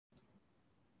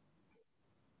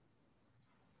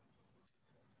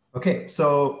Okay,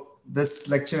 so this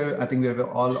lecture, I think we are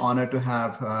all honored to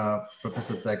have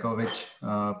Professor Trajkovic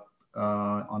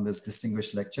on this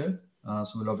distinguished lecture.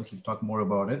 So we'll obviously talk more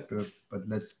about it, but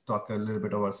let's talk a little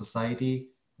bit about our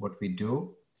society, what we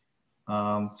do.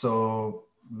 So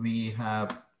we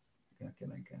have,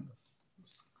 can I kind of,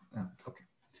 okay.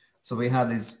 So we have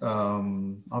these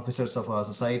officers of our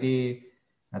society.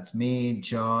 That's me,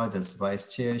 George, as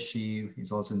vice chair.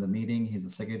 He's also in the meeting. He's the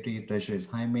secretary. Treasurer is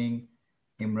Jaime.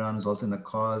 Imran is also in the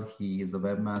call. He is the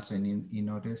webmaster in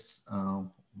e-notice,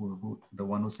 the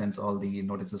one who sends all the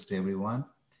notices to everyone.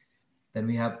 Then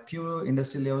we have few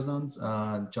industry liaisons,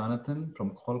 Jonathan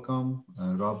from Qualcomm,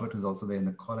 Robert, who's also there in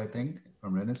the call, I think,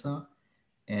 from Renaissance.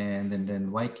 And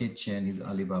then YK Chen, he's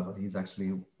Alibaba. He's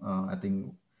actually, I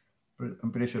think,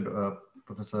 I'm pretty sure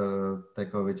Professor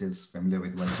Trajkovic is familiar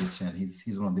with YK Chen.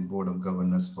 He's one of the board of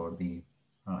governors for the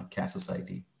CASS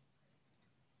Society.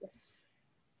 Yes.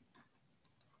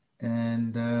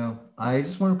 And I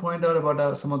just want to point out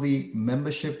about some of the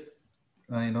membership.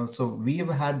 So we've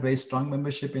had very strong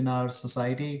membership in our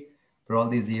society for all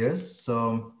these years.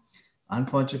 So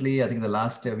unfortunately, I think the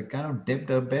last year we kind of dipped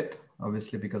a bit,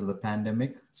 obviously because of the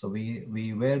pandemic. So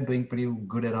we were doing pretty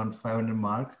good around 500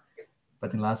 mark. But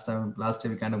I think last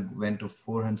year we kind of went to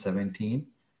 417.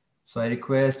 So I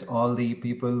request all the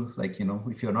people, like,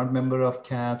 if you're not member of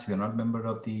CAS, if you're not member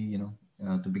of the,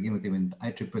 to begin with, even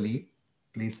IEEE,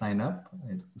 please sign up.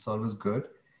 It's always good.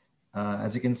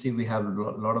 As you can see, we have a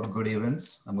lot of good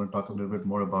events. I'm going to talk a little bit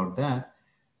more about that.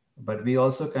 But we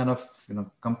also kind of,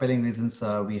 compelling reasons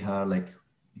we have, like,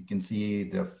 you can see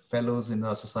the fellows in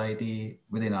our society,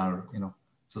 within our,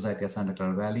 society of Santa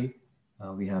Clara Valley.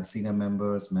 We have senior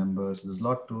members. There's a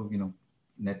lot to,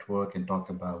 network and talk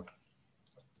about.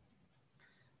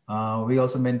 We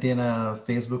also maintain a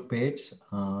Facebook page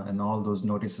and all those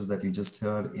notices that you just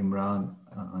heard, Imran,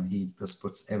 he just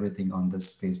puts everything on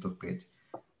this Facebook page.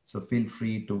 So feel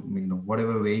free to,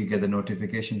 whatever way you get the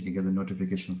notification, you can get the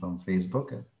notification from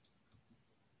Facebook.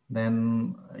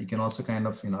 Then you can also kind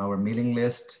of, our mailing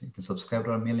list, you can subscribe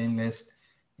to our mailing list.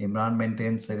 Imran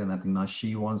maintains it, and I think now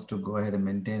she wants to go ahead and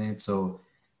maintain it. So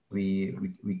we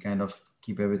kind of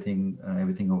keep everything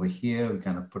over here. We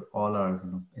kind of put all our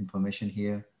information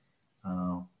here.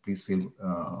 Please feel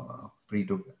free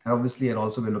to, and obviously, and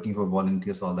also we're looking for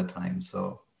volunteers all the time.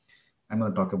 So I'm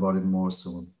going to talk about it more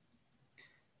soon.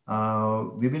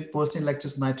 We've been posting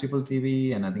lectures on IEEE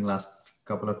TV, and I think last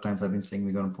couple of times I've been saying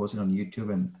we're going to post it on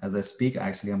YouTube. And as I speak,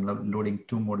 actually, I'm loading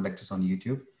 2 more lectures on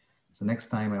YouTube. So next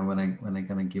time, when I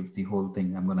gonna give the whole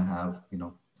thing, I'm gonna have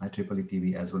IEEE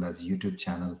TV as well as YouTube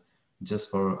channel just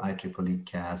for IEEE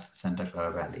CAS Santa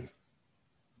Clara Valley.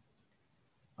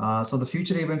 So the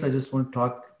future events I just want to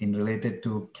talk in related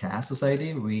to CAS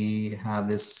Society. We have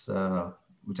this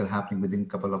which are happening within a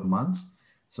couple of months.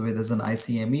 So there's an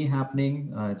ICME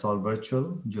happening. It's all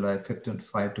virtual, July 5th to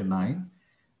 5 to 9,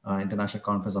 International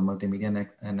Conference on Multimedia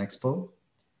and Expo.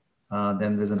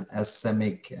 Then there's an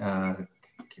SMIC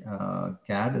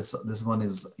CAD. This one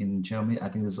is in Germany. I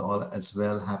think this is all as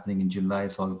well happening in July.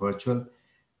 It's all virtual.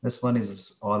 This one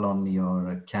is all on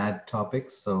your CAD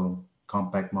topics. So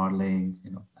compact modeling,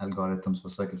 algorithms for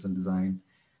circuits and design.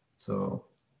 So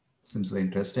seems very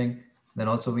interesting. Then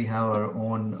also we have our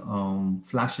own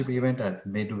flagship event at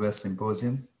Midwest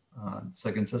Symposium,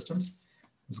 Circuit Systems.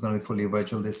 It's going to be fully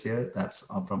virtual this year. That's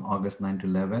from August 9 to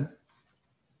 11.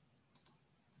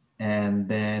 And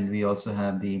then we also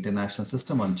have the International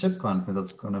System on Chip Conference.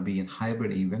 That's going to be in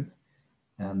hybrid event.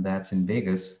 And that's in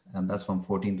Vegas. And that's from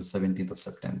 14th to 17th of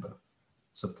September.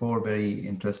 So 4 very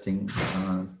interesting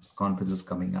conferences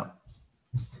coming up.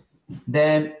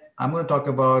 Then I'm going to talk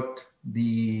about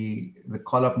the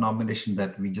call of nomination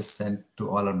that we just sent to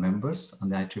all our members on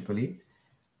the IEEE.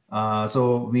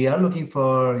 So we are looking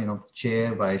for,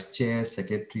 chair, vice chair,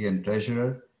 secretary, and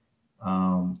treasurer.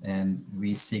 And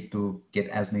we seek to get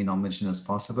as many nominations as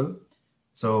possible.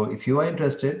 So if you are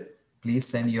interested, please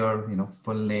send your,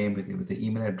 full name with the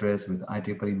email address with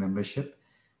IEEE membership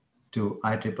to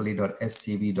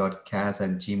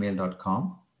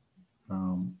ieee.scv.cas@gmail.com.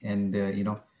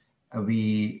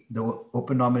 The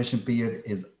open nomination period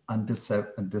is until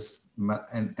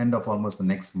end of almost the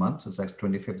next month. So it's like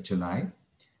 25th July.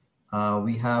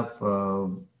 We have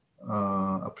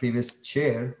a previous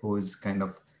chair who is kind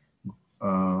of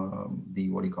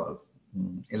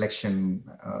election,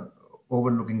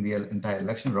 overlooking the entire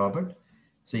election, Robert.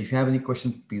 So if you have any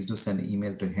questions, please do send an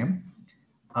email to him.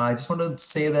 I just want to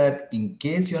say that in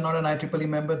case you're not an IEEE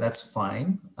member, that's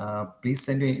fine. Please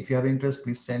send if you have interest,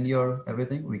 please send your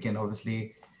everything. We can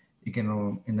obviously,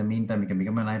 in the meantime, you can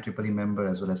become an IEEE member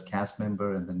as well as CAS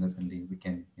member, and then definitely we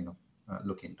can,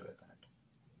 look into it.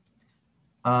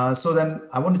 So then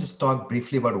I want to just talk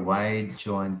briefly about why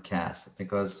join CAS,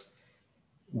 because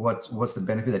what's the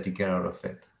benefit that you get out of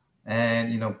it.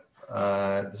 And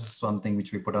this is something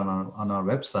which we put on our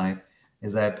website,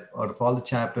 is that out of all the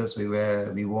chapters,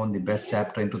 we won the best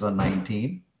chapter in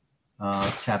 2019,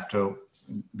 chapter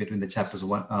between the chapters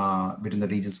one between the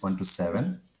regions 1 to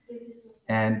 7.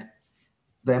 And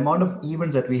the amount of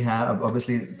events that we have,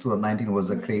 obviously 2019 was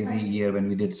a crazy year when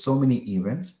we did so many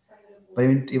events, but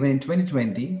even in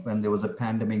 2020, when there was a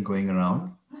pandemic going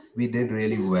around, we did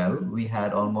really well. We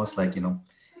had almost 7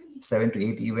 to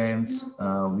 8 events.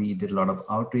 We did a lot of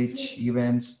outreach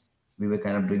events. We were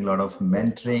kind of doing a lot of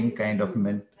mentoring, kind of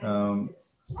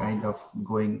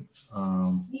going.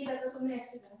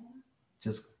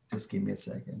 Just give me a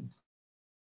second.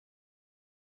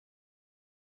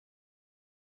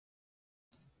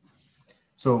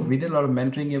 So we did a lot of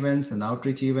mentoring events and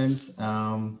outreach events,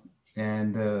 and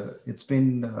it's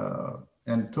been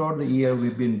and throughout the year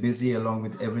we've been busy along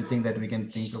with everything that we can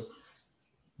think of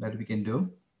that we can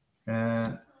do.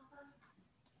 Uh,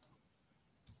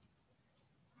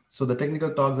 so the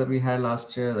technical talks that we had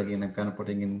last year, again, I'm kind of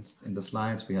putting in the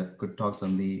slides. We had good talks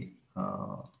on the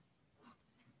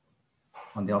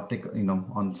optic,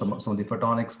 on some of the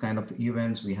photonics kind of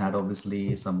events. We had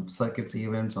obviously some circuits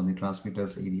events on the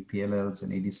transmitters, ADPLLs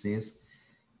and ADCs.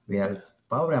 We had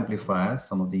power amplifiers,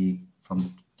 some of the from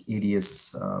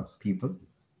ADS people.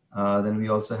 Then we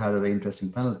also had a very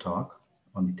interesting panel talk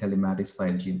on the telematics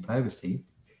 5G and privacy.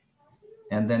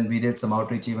 And then we did some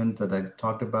outreach events that I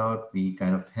talked about. We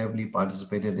kind of heavily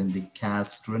participated in the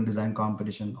CAS student design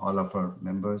competition, all of our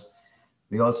members.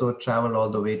 We also traveled all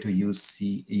the way to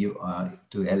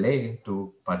to LA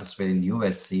to participate in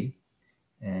USC.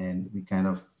 And we kind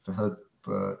of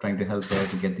trying to help there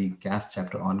to get the CAS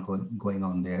chapter going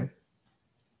on there.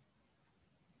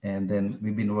 And then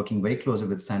we've been working very closely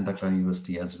with Santa Clara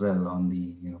University as well on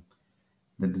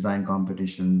the design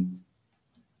competition.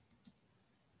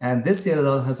 And this year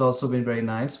has also been very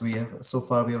nice. So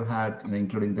far we have had,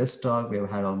 including this talk, we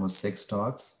have had almost 6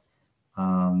 talks.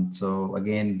 So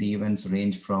again, the events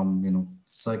range from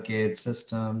circuit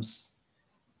systems.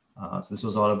 So this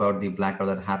was all about the blackout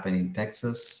that happened in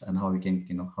Texas and how we can,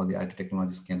 how the IT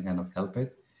technologies can kind of help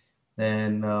it.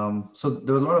 Then, so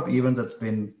there were a lot of events that's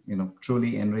been,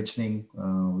 truly enriching.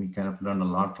 We kind of learned a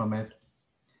lot from it.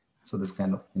 So this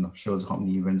kind of, shows how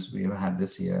many events we have had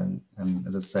this year. And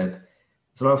as I said,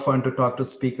 it's a lot of fun to talk to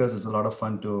speakers. It's a lot of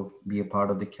fun to be a part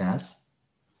of the CAS.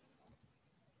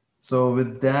 So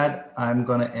with that, I'm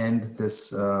going to end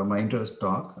this, my intro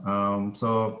talk.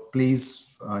 So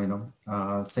please,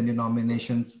 send your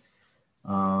nominations.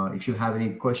 If you have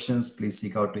any questions, please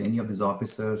seek out to any of these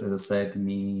officers. As I said,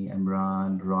 me,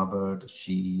 Imran, Robert,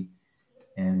 she,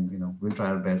 and we'll try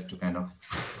our best to kind of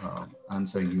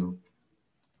answer you.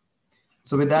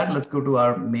 So with that, let's go to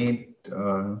our main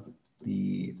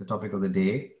the topic of the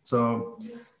day. So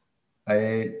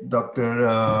Dr.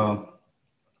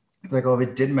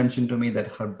 Trajkovic did mention to me that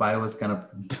her bio is kind of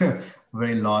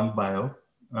very long bio.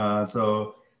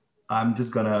 So I'm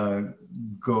just gonna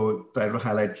try to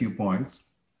highlight a few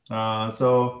points.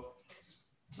 Professor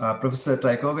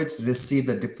Trajkovic received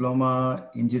the diploma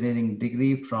engineering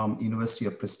degree from University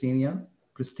of Pristina,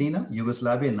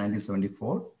 Yugoslavia in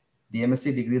 1974. The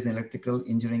MSc degrees in electrical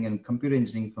engineering and computer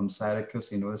engineering from Syracuse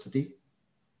University,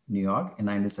 New York in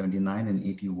 1979 and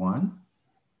 81.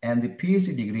 And the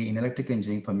PhD degree in electrical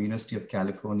engineering from University of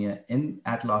California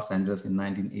at Los Angeles in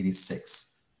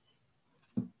 1986.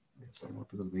 We have some more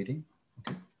people waiting.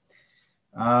 Okay.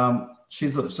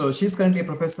 She's currently a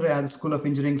professor at the School of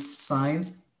Engineering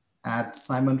Science at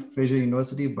Simon Fraser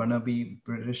University, Burnaby,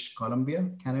 British Columbia,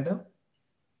 Canada.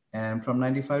 And from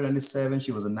 95 to 97,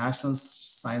 she was a National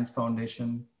Science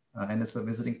Foundation NSF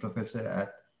visiting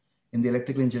professor in the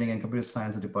Electrical Engineering and Computer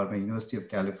Science Department, University of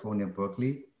California,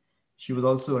 Berkeley. She was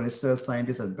also a research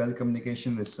scientist at Bell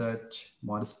Communication Research,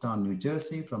 Morristown, New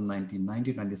Jersey from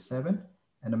 1990 to 97,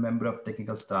 and a member of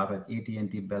technical staff at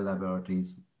AT&T Bell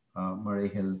Laboratories, Murray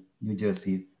Hill, New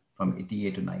Jersey from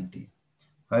 88 to 90.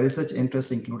 Her research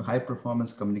interests include high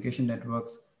performance communication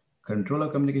networks, controller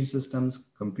communication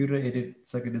systems, computer-aided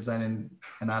circuit design and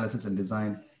analysis and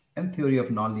design, and theory of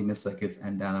nonlinear circuits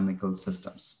and dynamical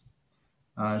systems.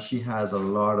 She has a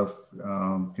lot of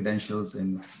credentials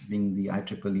in being the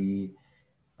IEEE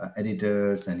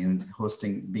editors and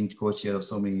being co-chair of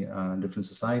so many different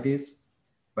societies.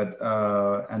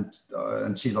 And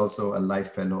she's also a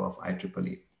life fellow of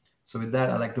IEEE. So with that,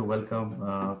 I'd like to welcome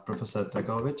Professor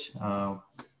Trajkovic.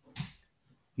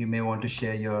 You may want to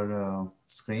share your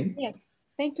screen. Yes.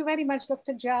 Thank you very much,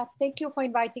 Dr. Jha. Thank you for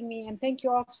inviting me. And thank you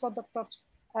also, Dr.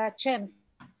 Chen,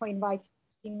 for inviting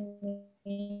me.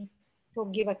 me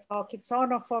to give a talk. It's an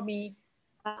honor for me.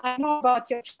 I know about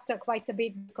your chapter quite a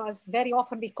bit because very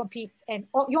often we compete and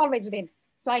you always win.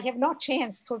 So I have no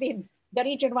chance to win the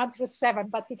region 1 through 7,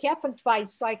 but it happened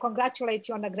twice. So I congratulate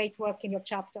you on the great work in your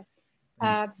chapter.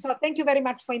 So thank you very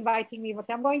much for inviting me. What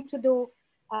I'm going to do,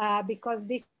 because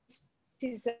this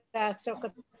is a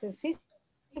Circuits and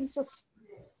Systems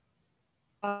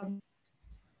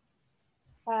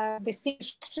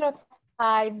distinguished,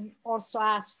 I'm also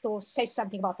asked to say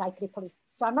something about IEEE.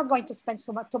 So I'm not going to spend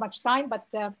too much time, but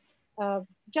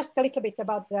just a little bit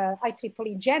about the IEEE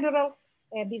in general.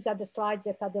 And these are the slides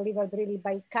that are delivered really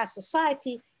by CASS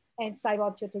Society. And so I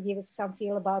want you to give us some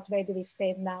feel about where do we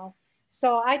stand now.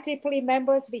 So IEEE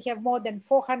members, we have more than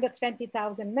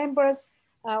 420,000 members,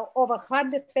 over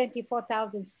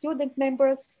 124,000 student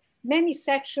members, many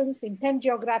sections in 10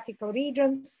 geographical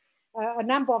regions, a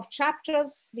number of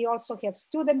chapters. We also have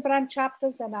student branch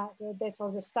chapters, and that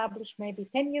was established maybe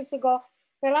 10 years ago.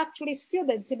 Well, actually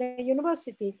students in a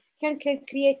university can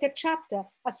create a chapter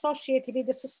associated with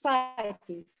the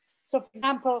society. So for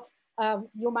example,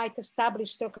 you might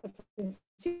establish Circuits and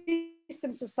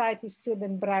System Society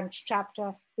student branch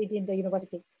chapter within the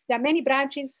university. There are many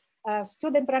branches,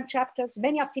 student branch chapters,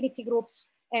 many affinity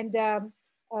groups, and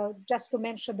just to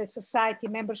mention the society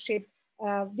membership,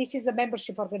 this is a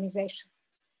membership organization.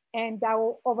 And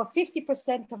over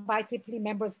 50% of IEEE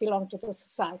members belong to the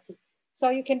society. So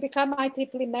you can become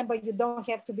IEEE member, you don't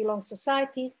have to belong to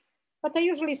society. But I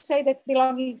usually say that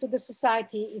belonging to the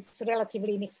society is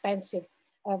relatively inexpensive.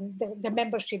 The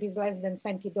membership is less than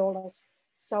 $20.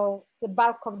 So the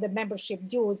bulk of the membership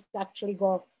dues actually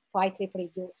go for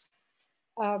IEEE dues.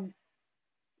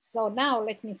 So now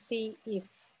let me see if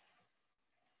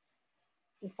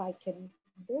I can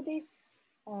do this.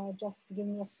 Just give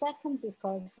me a second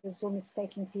because the Zoom is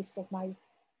taking piece of my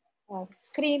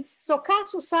screen. So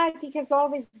CASS Society has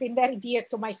always been very dear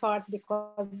to my heart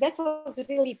because that was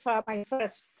really my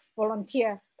first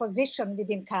volunteer position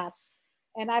within CASS.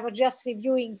 And I was just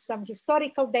reviewing some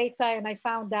historical data and I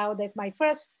found out that my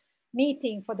first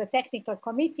meeting for the technical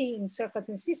committee in Circuits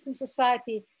and Systems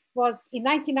Society was in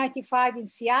 1995 in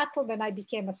Seattle when I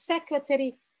became a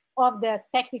secretary of the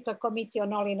technical committee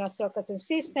on all inner circuits and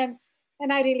systems.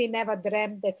 And I really never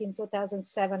dreamt that in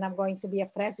 2007, I'm going to be a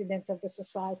president of the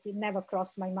society. It never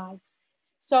crossed my mind.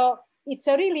 So it's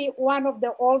really one of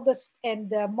the oldest and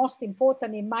the most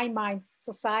important in my mind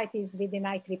societies within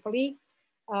IEEE.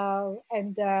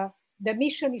 The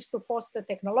mission is to foster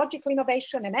technological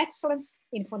innovation and excellence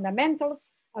in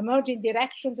fundamentals, emerging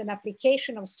directions and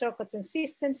application of circuits and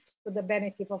systems to the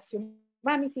benefit of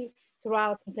humanity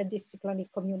throughout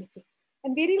interdisciplinary community.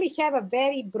 And we really have a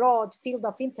very broad field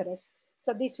of interest.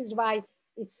 So this is why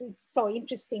it's so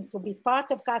interesting to be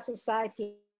part of CASS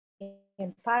Society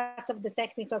and part of the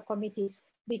technical committees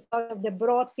because of the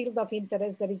broad field of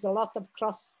interest. There is a lot of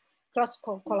cross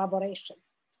collaboration.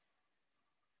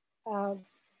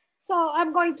 So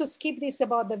I'm going to skip this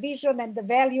about the vision and the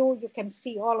value. You can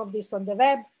see all of this on the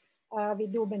web. We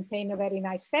do maintain a very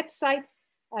nice website.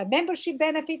 Membership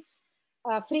benefits,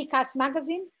 free CASS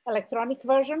magazine, electronic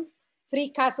version, free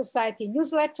CASS Society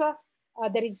newsletter.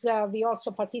 We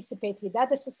also participate with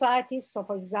other societies. So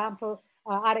for example,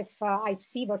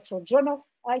 RFIC virtual journal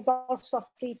is also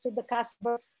free to the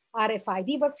customers,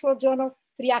 RFID virtual journal,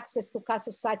 free access to CASS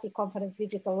Society conference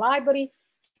digital library,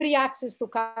 free access to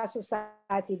CASS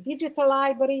Society digital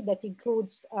library that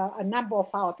includes a number of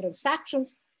our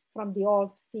transactions from the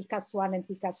old TCAS 1 and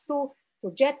TCAS 2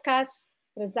 to JetCAS,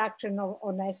 transaction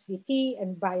on SVT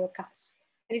and BioCAS.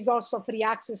 There is also free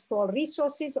access to all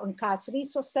resources on CASS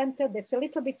Resource Center. That's a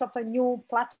little bit of a new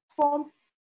platform.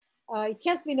 It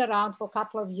has been around for a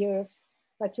couple of years,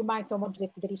 but you might almost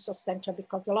visit the Resource Center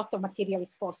because a lot of material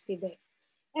is posted there.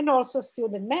 And also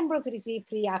student members receive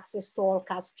free access to all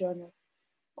CASS journal.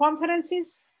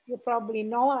 Conferences, you probably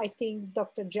know, I think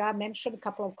Dr. Ja mentioned a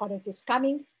couple of conferences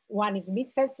coming. One is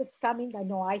MidFest that's coming. I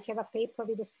know I have a paper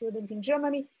with a student in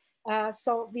Germany.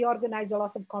 So we organize a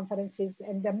lot of conferences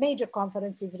and the major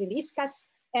conference is really CASS.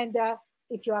 And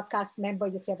if you are a CASS member,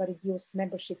 you have a reduced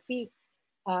membership fee,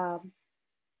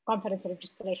 conference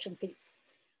registration fees.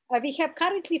 We have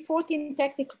currently 14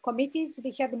 technical committees.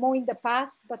 We had more in the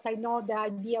past, but I know the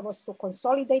idea was to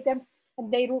consolidate them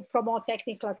and they will promote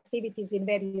technical activities in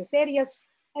various areas.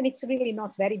 And it's really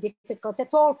not very difficult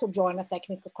at all to join a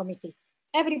technical committee.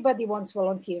 Everybody wants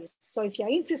volunteers. So if you're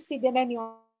interested in any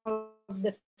of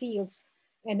the fields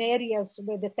and areas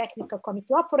where the technical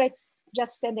committee operates,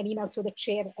 just send an email to the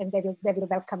chair and they will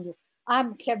welcome you. I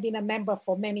have been a member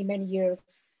for many, many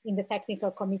years. in the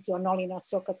technical committee on nonlinear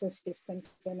circuits and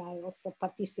systems, and I also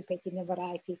participate in a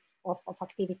variety of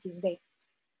activities there.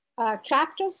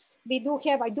 Chapters, I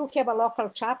do have a local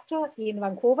chapter in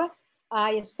Vancouver.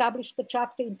 I established the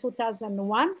chapter in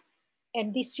 2001,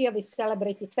 and this year we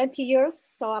celebrated 20 years.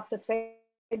 So after 20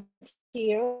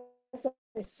 years,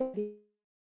 I said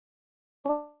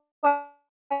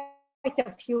quite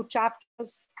a few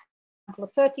chapters,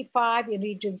 35 in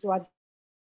regions 1,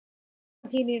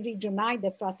 17 in region 9,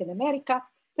 that's Latin America,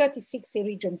 36 in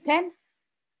region 10.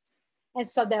 And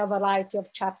so there are a variety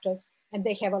of chapters, and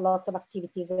they have a lot of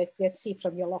activities that you see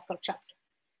from your local chapter.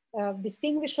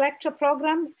 Distinguished lecture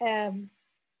program,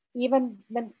 even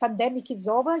when pandemic is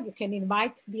over, you can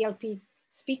invite DLP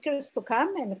speakers to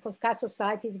come, and of course, CASS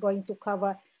Society is going to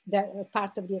cover the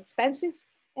part of the expenses.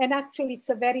 And actually, it's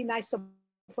a very nice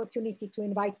opportunity to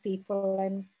invite people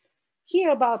and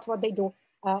hear about what they do.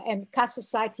 And CASS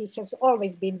Society has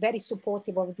always been very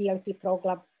supportive of the DLP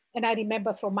program. And I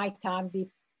remember from my time, we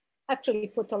actually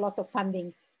put a lot of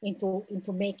funding into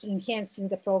enhancing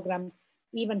the program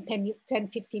even 10,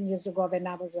 15 years ago when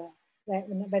I was a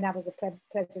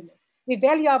president. We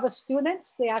value our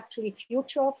students. They're actually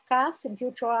future of CASS and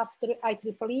future after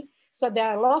IEEE. So there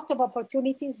are a lot of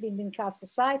opportunities within CASS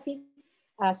Society,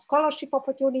 scholarship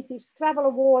opportunities, travel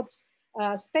awards,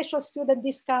 special student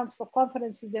discounts for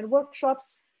conferences and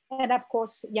workshops, and of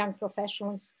course, young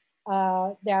professionals.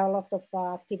 There are a lot of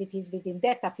activities within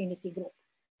that affinity group.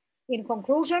 In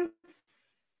conclusion,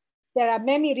 there are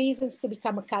many reasons to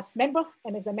become a CASS member.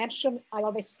 And as I mentioned, I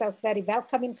always felt very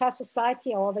welcome in CASS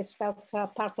Society. I always felt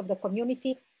part of the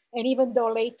community. And even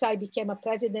though later I became a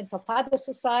president of other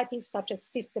societies, such as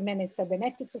System and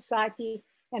Cybernetics Society,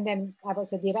 and then I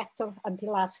was a director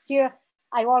until last year,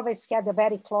 I always had a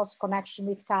very close connection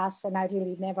with CASS, and I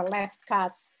really never left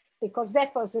CASS, because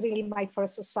that was really my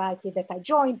first society that I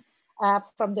joined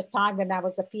from the time when I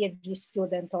was a PhD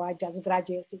student or I just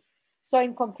graduated. So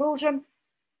in conclusion,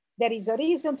 there is a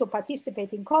reason to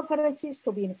participate in conferences,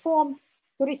 to be informed,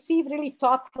 to receive really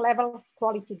top level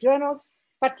quality journals,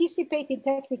 participate in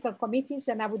technical committees,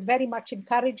 and I would very much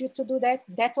encourage you to do that.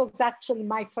 That was actually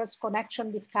my first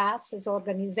connection with CASS as an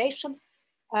organization.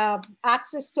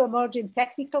 Access to emerging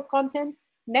technical content,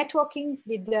 networking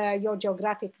with your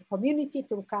geographic community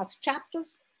through CASS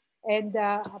chapters, and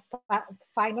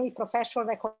finally, professional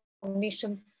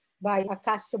recognition by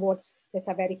CASS awards that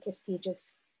are very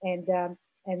prestigious.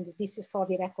 And this is how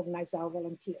we recognize our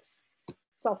volunteers.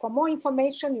 So for more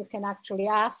information, you can actually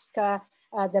ask the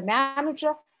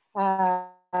manager,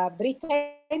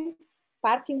 Britain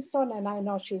Parkinson, and I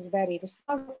know she's very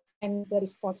responsive and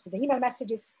responds to the email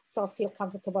messages. So feel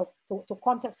comfortable to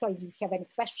contact her if you have any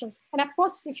questions. And of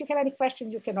course, if you have any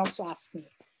questions, you can also ask me.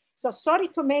 So sorry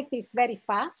to make this very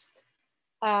fast.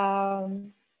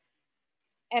 And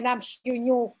I'm sure you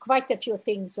knew quite a few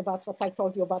things about what I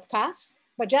told you about CASS.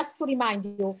 But just to remind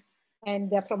you,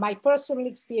 and from my personal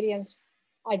experience,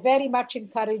 I very much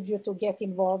encourage you to get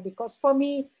involved, because for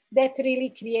me, that really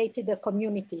created a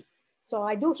community. So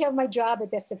I do have my job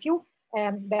at SFU,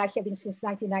 that I have been since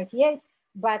 1998,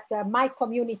 but my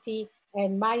community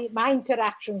and my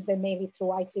interactions were mainly through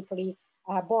IEEE,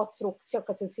 both through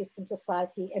Circuits and Systems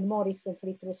Society, and more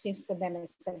recently through System and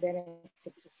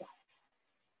Cybernetics Society.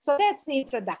 So that's the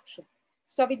introduction.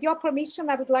 So with your permission,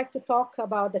 I would like to talk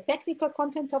about the technical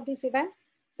content of this event.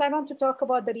 So I want to talk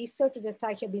about the research that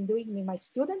I have been doing with my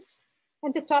students.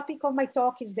 And the topic of my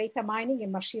talk is data mining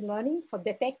and machine learning for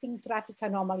detecting traffic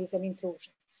anomalies and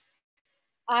intrusions.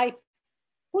 I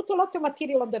put a lot of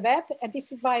material on the web, and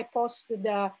this is why I posted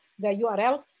the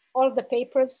URL. All the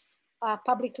papers are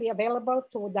publicly available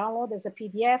to download as a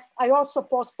PDF. I also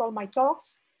post all my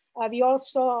talks. I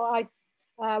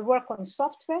work on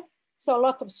software. So a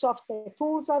lot of software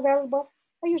tools are available.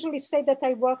 I usually say that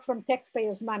I work from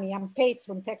taxpayers' money. I'm paid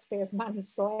from taxpayers' money.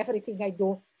 So everything I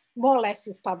do more or less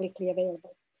is publicly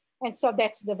available. And so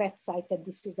that's the website, and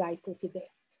this is, I put it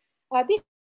there. This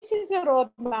is a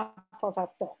roadmap of our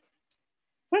talk.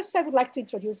 First, I would like to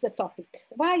introduce the topic.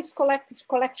 Why is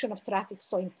collection of traffic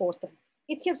so important?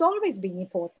 It has always been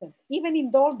important, even in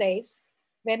those days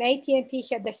when AT&T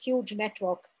had a huge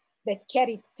network that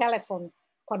carried telephone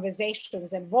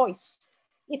conversations and voice.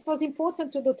 It was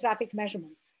important to do traffic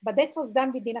measurements, but that was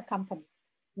done within a company.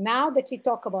 Now that we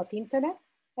talk about internet,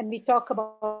 and we talk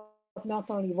about not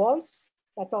only voice,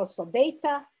 but also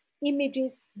data,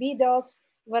 images, videos,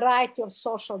 variety of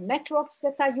social networks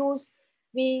that are used,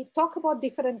 we talk about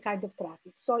different kinds of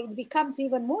traffic. So it becomes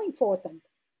even more important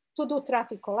to do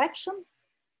traffic collection,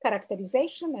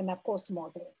 characterization, and of course,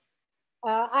 modeling.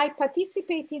 I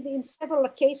participated in several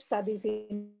case studies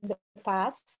in the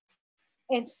past,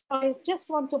 And so I just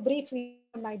want to briefly,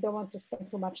 and I don't want to spend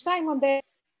too much time on that,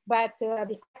 but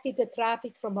we collected the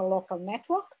traffic from a local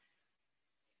network.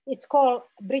 It's called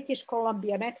British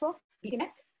Columbia Network,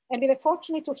 BCNet. And we were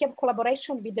fortunate to have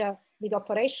collaboration with the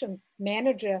operation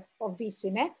manager of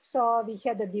BCNet. So we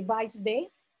had a device day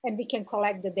and we can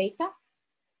collect the data.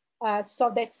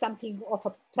 So that's something of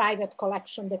a private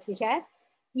collection that we have.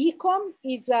 ECOM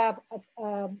is a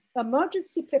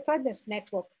emergency preparedness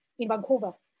network in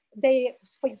Vancouver. They,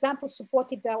 for example,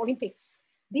 supported the Olympics.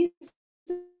 This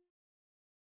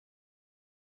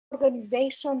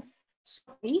organization,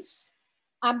 police,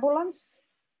 ambulance,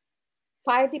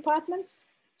 fire departments.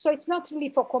 So it's not really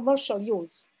for commercial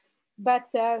use, but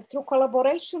through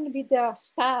collaboration with the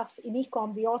staff in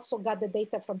ECOM, we also got the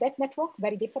data from that network,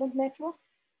 very different network.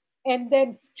 And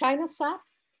then ChinaSat,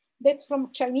 that's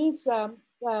from Chinese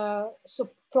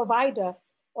provider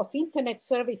of internet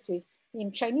services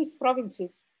in Chinese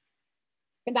provinces.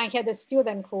 And I had a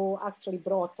student who actually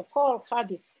brought a whole hard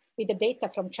disk with the data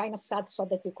from ChinaSat so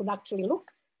that we could actually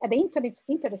look at the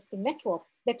interesting network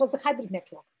that was a hybrid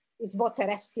network. It's both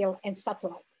terrestrial and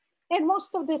satellite. And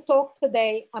most of the talk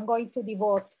today, I'm going to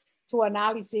devote to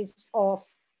analysis of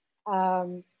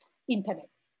internet.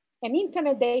 And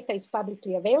internet data is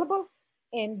publicly available.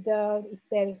 And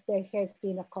there has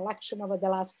been a collection over the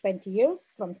last 20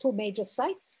 years from 2 major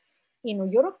sites in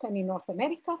Europe and in North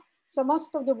America. So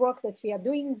most of the work that we are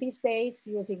doing these days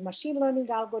using machine learning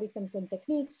algorithms and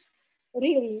techniques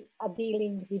really are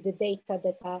dealing with the data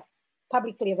that are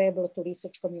publicly available to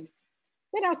research community.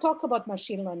 Then I'll talk about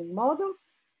machine learning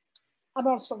models. I'm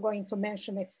also going to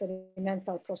mention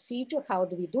experimental procedure. How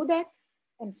do we do that?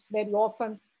 And it's very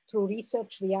often through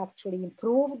research, we actually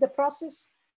improve the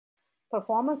process.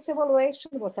 Performance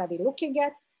evaluation, what are we looking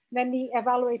at when we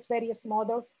evaluate various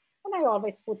models? And I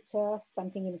always put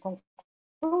something in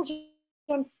conclusion.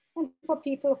 And for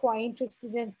people who are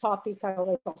interested in topic, I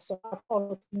always also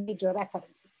upload major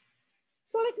references.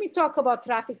 So let me talk about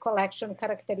traffic collection,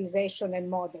 characterization, and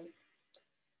modeling.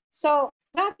 So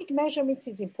traffic measurements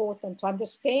is important to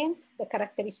understand the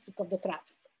characteristic of the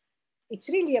traffic. It's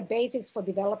really a basis for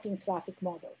developing traffic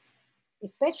models,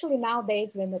 especially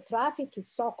nowadays when the traffic is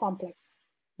so complex.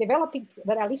 Developing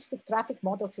realistic traffic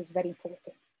models is very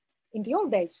important. In the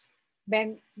old days,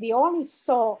 when we only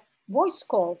saw voice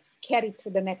calls carried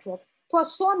through the network,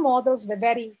 Poisson models were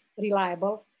very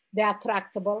reliable, they are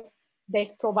tractable,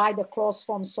 they provide a closed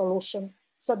form solution.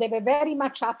 So they were very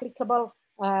much applicable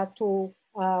to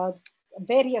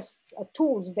various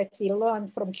tools that we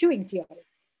learned from queuing theory.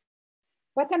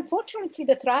 But unfortunately,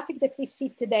 the traffic that we see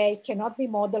today cannot be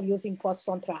modeled using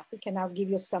Poisson traffic, and I'll give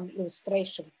you some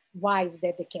illustration. Why is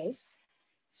that the case?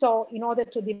 So in order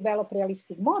to develop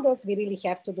realistic models, we really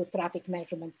have to do traffic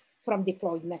measurements from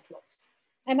deployed networks.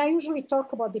 And I usually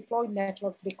talk about deployed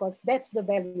networks because that's the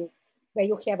value where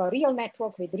you have a real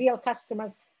network with real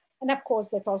customers. And of course,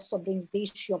 that also brings the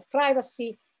issue of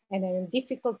privacy and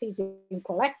difficulties in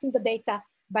collecting the data.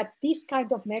 But these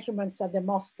kind of measurements are the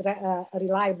most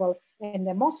reliable and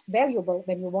the most valuable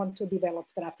when you want to develop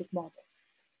traffic models.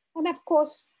 And of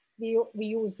course, we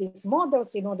use these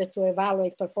models in order to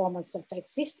evaluate performance of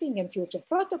existing and future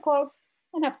protocols,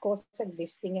 and of course,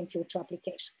 existing and future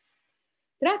applications.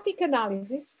 Traffic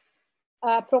analysis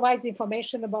provides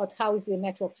information about how is the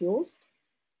network used.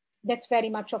 That's very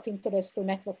much of interest to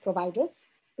network providers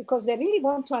because they really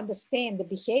want to understand the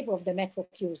behavior of the network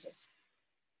users.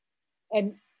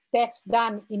 And that's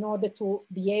done in order to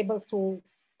be able to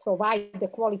provide the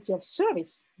quality of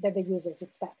service that the users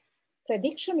expect.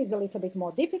 Prediction is a little bit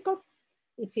more difficult.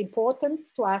 It's important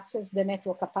to access the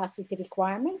network capacity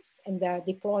requirements and the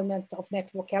deployment of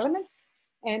network elements,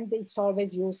 and it's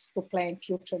always used to plan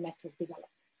future network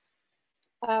developments.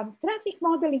 Traffic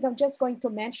modeling, I'm just going to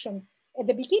mention, at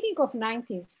the beginning of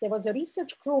 90s, there was a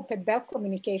research group at Bell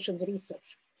Communications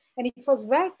Research, and it was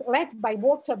led by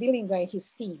Walter Willinger and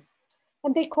his team.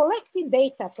 And they collected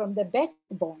data from the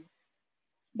backbone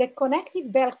that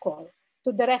connected Bell Call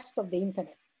to the rest of the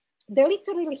internet. They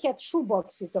literally had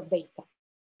shoeboxes of data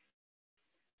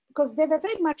because they were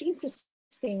very much interested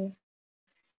in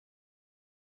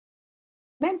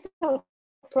mental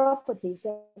properties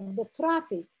of the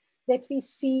traffic that we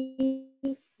see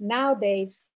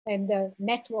nowadays, and the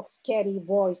networks carry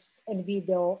voice and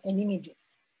video and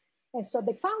images. And so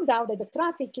they found out that the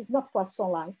traffic is not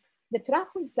Poisson-like. The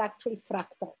traffic is actually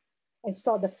fractal. And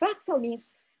so the fractal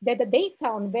means that the data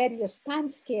on various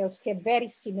timescales have very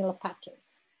similar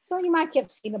patterns. So you might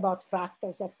have seen about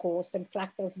fractals, of course, and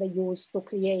fractals were used to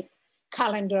create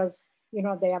calendars. You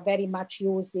know, they are very much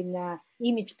used in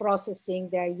image processing.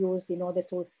 They are used in order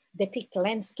to depict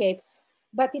landscapes.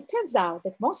 But it turns out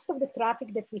that most of the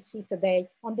traffic that we see today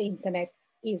on the internet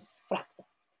is fractal.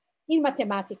 In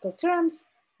mathematical terms,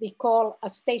 we call a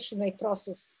stationary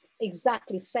process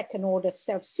exactly second order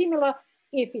self-similar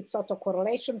if its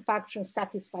autocorrelation function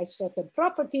satisfies certain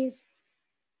properties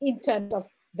in terms of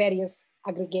various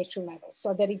aggregation levels.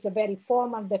 So there is a very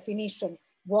formal definition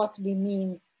what we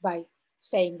mean by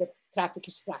saying that traffic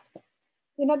is fractal.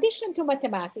 In addition to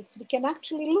mathematics, we can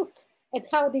actually look at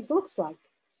how this looks like.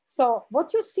 So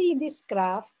what you see in this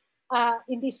graph,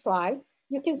 in this slide,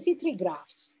 you can see three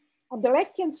graphs. On the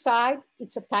left-hand side,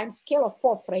 it's a time scale of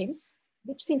 4 frames,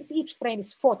 which since each frame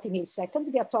is 40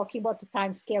 milliseconds, we are talking about a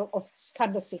time scale of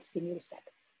 160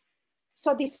 milliseconds.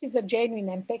 So this is a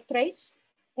genuine MPEG trace.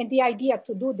 And the idea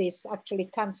to do this actually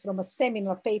comes from a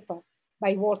seminal paper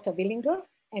by Walter Willinger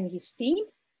and his team.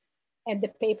 And the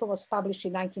paper was published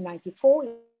in 1994.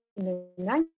 In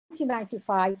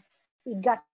 1995, it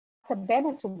got a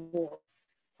Bennett Award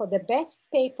for the best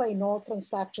paper in all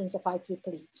transactions of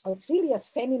IEEE. So it's really a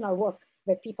seminal work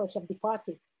where people have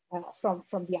departed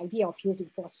from the idea of using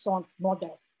Poisson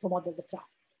model to model the traffic.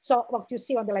 So what you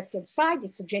see on the left-hand side,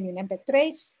 it's a genuine MPEG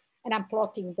trace, and I'm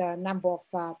plotting the number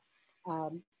of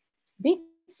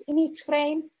bits in each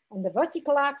frame on the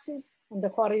vertical axis. On the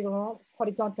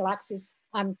horizontal axis,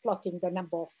 I'm plotting the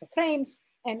number of frames,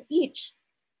 and each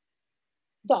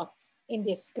dot in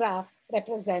this graph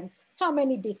represents how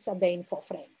many bits are there in 4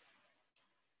 frames.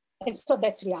 And so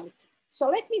that's reality. So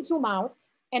let me zoom out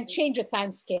and change the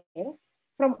time scale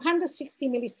from 160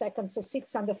 milliseconds to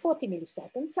 640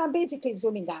 milliseconds. So I'm basically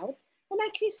zooming out, and I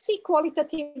can see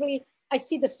qualitatively, I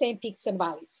see the same peaks and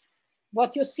valleys.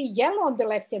 What you see yellow on the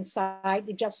left-hand side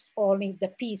is just only the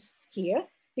piece here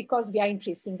because we are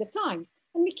increasing the time.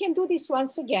 And we can do this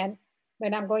once again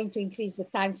when I'm going to increase the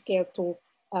time scale to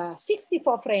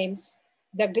 64 frames.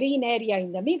 The green area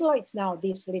in the middle, it's now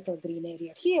this little green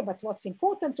area here. But what's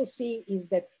important to see is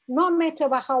that no matter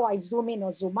how I zoom in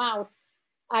or zoom out,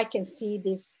 I can see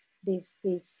this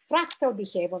fractal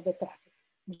behavior of the traffic.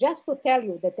 Just to tell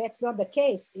you that that's not the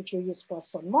case if you use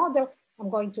Poisson model, I'm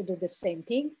going to do the same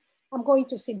thing. I'm going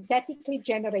to synthetically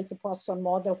generate a Poisson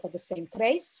model for the same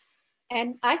trace.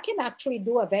 And I can actually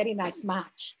do a very nice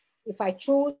match. If I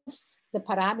choose the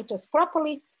parameters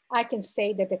properly, I can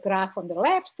say that the graph on the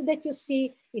left that you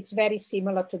see, it's very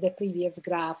similar to the previous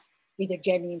graph with a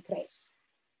genuine trace.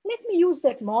 Let me use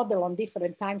that model on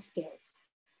different time scales.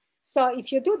 So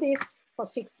if you do this for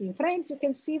 16 frames, you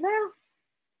can see, well,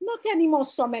 not anymore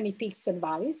so many peaks and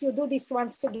valleys. You do this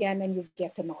once again and you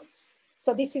get a noise.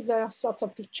 So this is a sort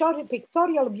of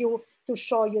pictorial view to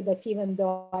show you that even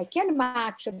though I can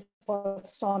match a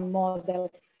Poisson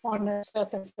model on a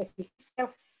certain specific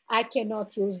scale, I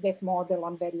cannot use that model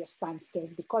on various time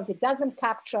scales because it doesn't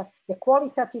capture the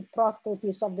qualitative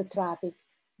properties of the traffic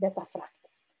that are fractal.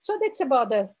 So that's about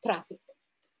the traffic.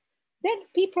 Then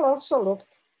people also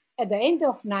looked at the end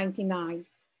of 99,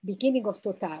 beginning of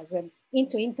 2000,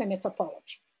 into internet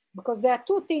topology, because there are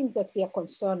two things that we are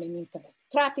concerned in internet,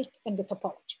 traffic and the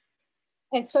topology.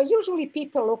 And so usually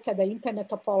people look at the internet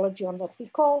topology on what we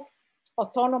call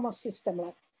autonomous system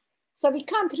level. So we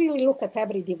can't really look at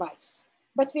every device,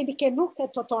 but we can look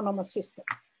at autonomous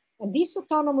systems. And these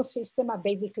autonomous systems are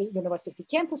basically university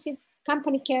campuses,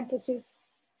 company campuses.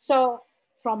 So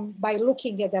by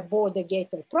looking at the border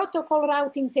gateway protocol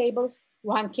routing tables,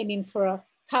 one can infer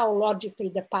how logically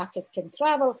the packet can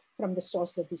travel from the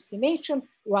source to destination.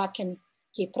 One can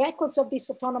keep records of these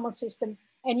autonomous systems,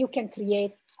 and you can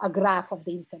create a graph of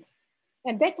the internet.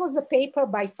 And that was a paper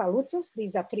by Falutzas.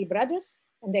 These are 3 brothers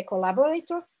and their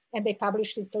collaborator, and they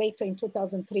published it later in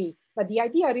 2003. But the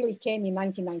idea really came in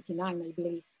 1999, I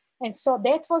believe. And so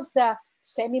that was the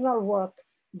seminal work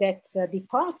that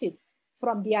departed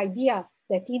from the idea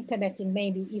that internet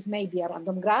is maybe a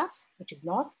random graph, which is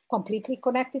not, completely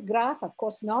connected graph, of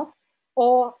course not,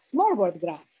 or small word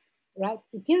graph, right?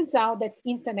 It turns out that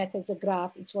internet as a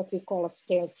graph, it's what we call a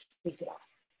scale-free graph.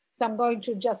 So I'm going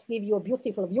to just give you a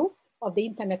beautiful view of the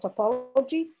internet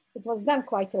topology. It was done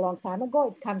quite a long time ago.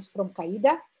 It comes from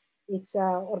CAIDA. It's an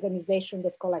organization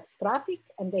that collects traffic,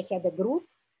 and they had a group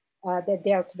that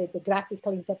dealt with the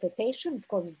graphical interpretation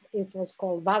because it was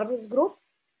called Varus Group.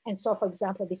 And so, for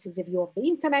example, this is a view of the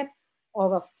internet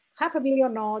of 500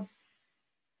 million nodes,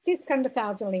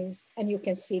 600,000 links, and you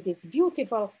can see this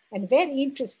beautiful and very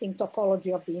interesting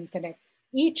topology of the internet.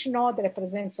 Each node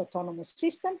represents autonomous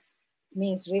system. It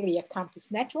means really a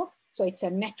campus network. So it's a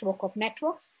network of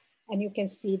networks. And you can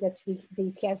see that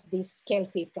it has these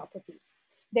scale-free properties.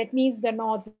 That means the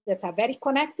nodes that are very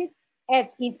connected,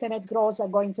 as internet grows, are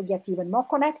going to get even more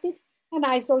connected, and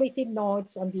isolated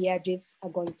nodes on the edges are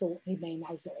going to remain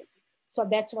isolated. So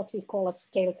that's what we call a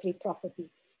scale-free property.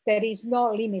 There is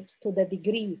no limit to the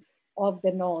degree of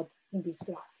the node in this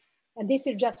graph. And this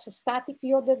is just a static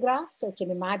view of the graph, so you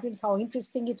can imagine how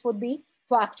interesting it would be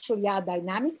to actually add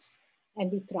dynamics.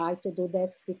 And we try to do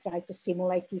this. We try to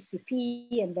simulate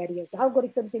TCP and various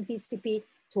algorithms in TCP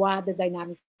to add the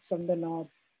dynamics on the node.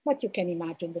 But you can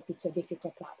imagine that it's a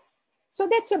difficult problem. So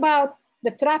that's about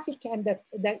the traffic and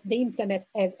the internet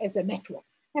as a network.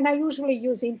 And I usually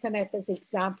use internet as an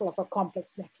example of a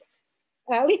complex network.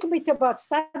 A little bit about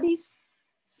studies.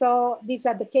 So these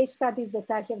are the case studies that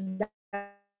I have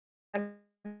done.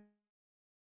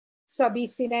 So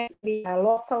BCNet is a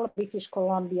local British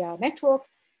Columbia network.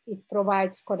 It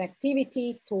provides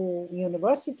connectivity to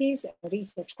universities,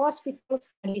 research hospitals,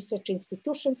 and research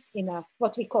institutions in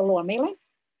what we call Lower Mainland.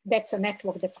 That's a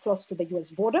network that's close to the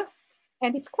US border.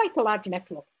 And it's quite a large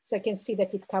network. So you can see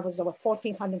that it covers over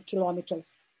 1,400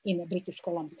 kilometers in British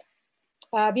Columbia.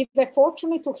 We were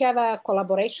fortunate to have a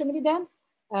collaboration with them.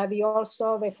 We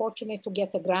also were fortunate to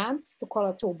get a grant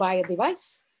to buy a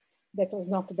device that was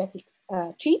not that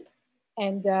cheap.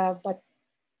 And, but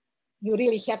you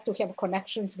really have to have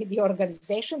connections with the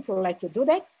organization to let you do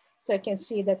that. So you can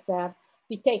see that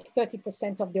we take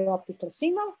 30% of the optical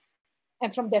signal.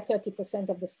 And from that 30%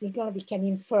 of the signal, we can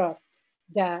infer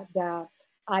the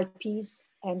IPs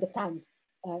and the time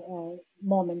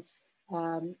moments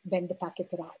when the packet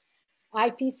arrives.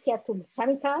 IPs have to be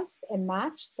sanitized and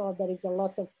matched. So there is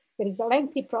a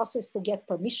lengthy process to get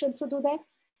permission to do that,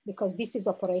 because this is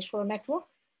operational network.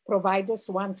 Providers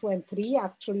 1, 2, and 3 are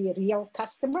actually real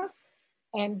customers.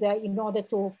 And in order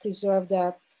to preserve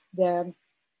the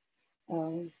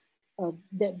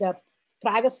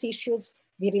privacy issues,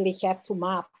 we really have to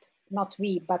map, not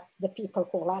we, but the people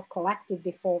who collected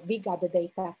before we got the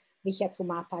data, we had to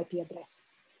map IP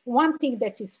addresses. One thing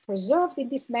that is preserved in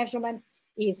this measurement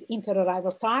is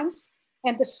inter-arrival times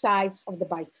and the size of the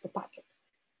bytes per packet.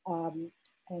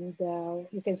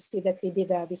 You can see that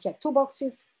we had 2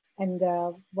 boxes, and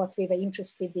what we were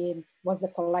interested in was a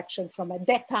collection from, at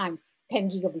that time, 10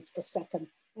 gigabits per second.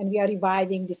 And we are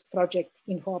reviving this project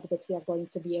in hope that we are going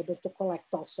to be able to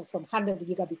collect also from 100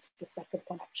 gigabits per second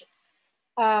connections.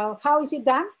 How is it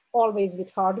done? Always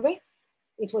with hardware.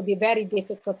 It would be very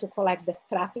difficult to collect the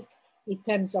traffic in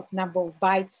terms of number of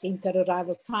bytes,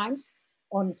 inter-arrival times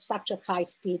on such a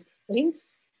high-speed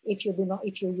links if you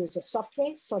use a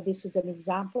software. So this is an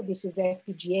example. This is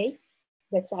FPGA.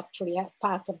 That's actually a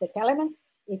part of that element.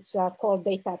 It's called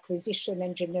data acquisition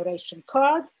and generation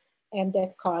card. And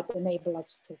that card enables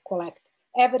us to collect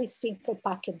every single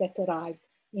packet that arrived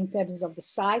in terms of the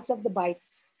size of the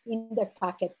bytes in that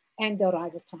packet and the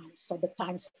arrival time. So the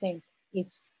timestamp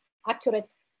is accurate,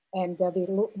 and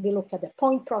we look at the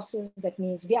point process. That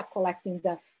means we are collecting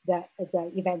the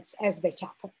events as they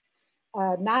happen.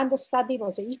 Another study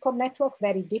was an e-com network,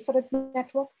 very different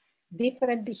network,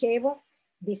 different behavior.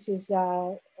 This is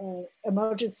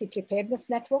emergency preparedness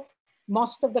network.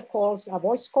 Most of the calls are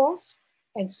voice calls.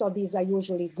 And so these are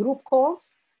usually group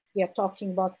calls. We are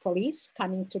talking about police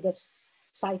coming to the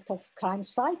crime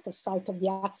site, the site of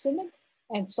the accident.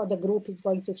 And so the group is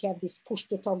going to have these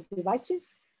push-to-talk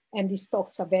devices. And these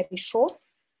talks are very short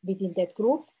within that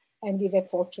group. And we were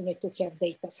fortunate to have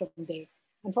data from there.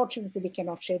 Unfortunately, we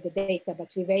cannot share the data,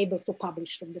 but we were able to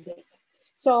publish from the data.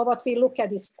 So what we look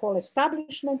at is call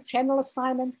establishment, channel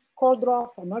assignment, call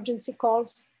drop, emergency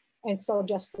calls. And so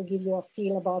just to give you a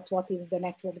feel about what is the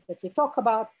network that we talk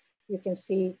about, you can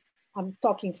see I'm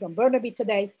talking from Burnaby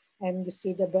today, and you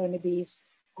see the Burnaby's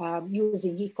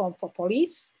using e-com for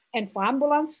police and for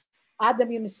ambulance. Other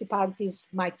municipalities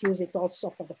might use it also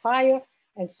for the fire.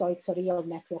 And so it's a real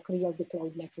network, real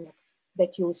deployed network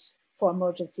that use for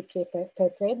emergency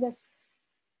preparedness.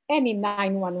 Any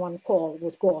 911 call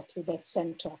would go through that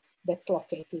center that's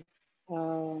located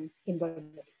in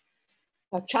Burnaby.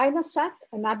 ChinaSat,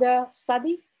 another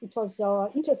study. It was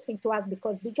interesting to us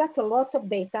because we got a lot of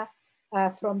data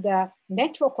from the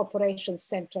Network Operations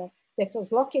Center that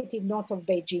was located north of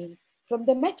Beijing, from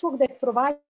the network that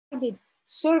provided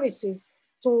services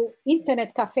to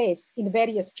internet cafes in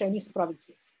various Chinese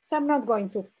provinces. So I'm not going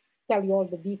to tell you all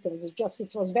the details.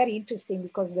 It was very interesting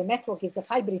because the network is a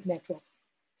hybrid network.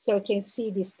 So you can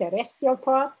see this terrestrial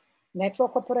part,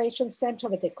 Network Operations Center,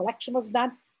 where the collection was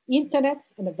done, internet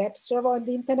and a web server on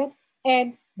the internet,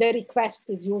 and the request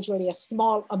is usually a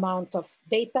small amount of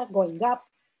data going up,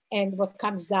 and what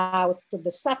comes out to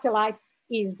the satellite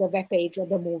is the web page or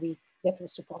the movie that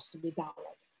was supposed to be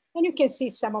downloaded. And you can see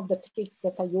some of the tricks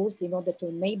that are used in order to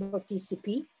enable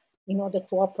TCP, in order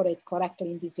to operate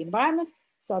correctly in this environment.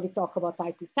 So we talk about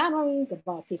IP tunneling,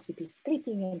 about TCP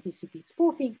splitting and TCP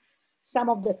spoofing. Some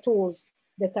of the tools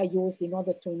that are used in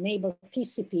order to enable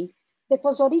TCP that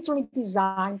was originally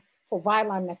designed for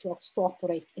wireline networks to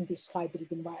operate in this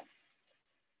hybrid environment.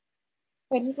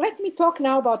 And let me talk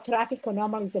now about traffic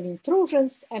anomalies and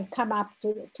intrusions and come up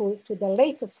to the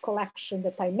latest collection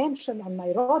that I mentioned on my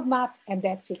roadmap, and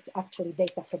that's actually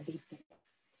data from the internet.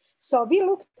 So we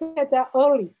looked at the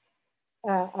early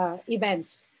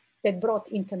events that brought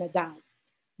internet down.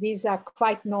 These are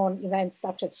quite known events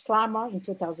such as Slama in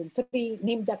 2003,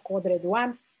 Nimda Code Red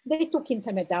 1. They took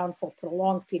internet down for a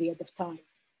prolonged period of time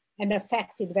and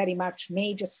affected very much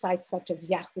major sites such as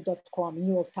yahoo.com,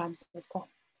 NewYorkTimes.com.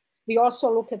 We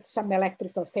also look at some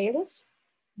electrical failures,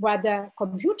 where the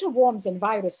computer worms and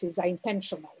viruses are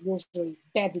intentional, usually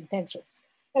bad intentions.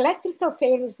 Electrical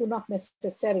failures do not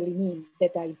necessarily mean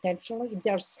that they're intentional. It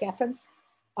just happens.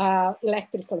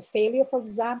 Electrical failure, for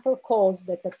example, caused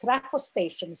that the trafo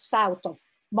station south of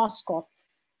Moscow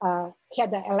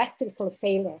had an electrical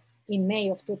failure in May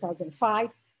of 2005,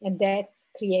 and that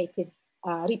created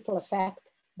a ripple effect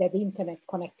that the internet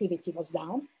connectivity was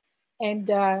down. And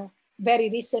very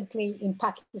recently in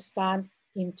Pakistan,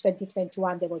 in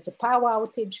 2021, there was a power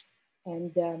outage,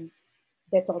 and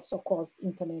that also caused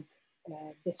internet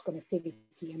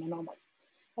disconnectivity and anomaly.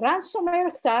 Ransomware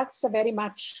attacks are very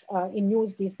much in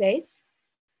news these days,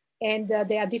 and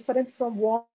they are different from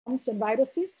worms and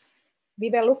viruses. We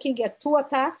were looking at two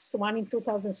attacks, one in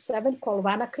 2007 called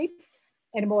WannaCrypt,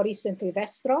 and more recently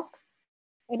Vestrock.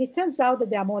 And it turns out that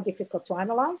they are more difficult to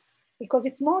analyze because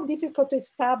it's more difficult to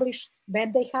establish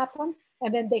when they happen,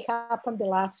 and when they happen, they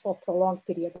last for a prolonged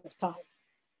period of time.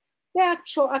 There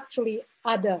are actually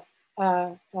other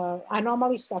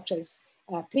anomalies such as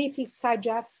prefix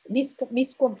hijacks,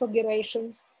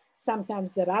 misconfigurations.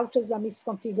 Sometimes the routers are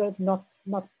misconfigured,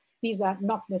 these are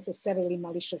not necessarily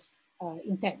malicious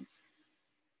intents.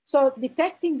 So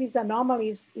detecting these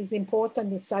anomalies is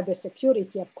important in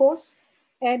cybersecurity, of course,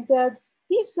 and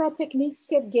these techniques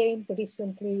have gained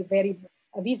recently very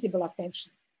visible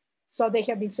attention. So they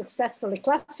have been successfully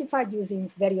classified using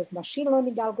various machine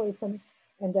learning algorithms,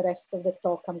 and the rest of the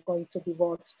talk I'm going to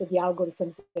devote to the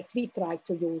algorithms that we try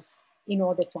to use in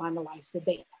order to analyze the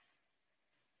data.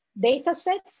 Data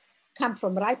sets come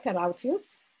from RIPE and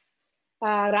RouteViews.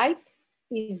 RIPE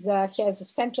has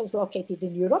centers located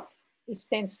in Europe. It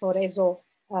stands for ESO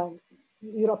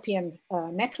European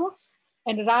Networks.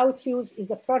 And RouteViews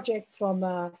is a project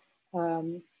from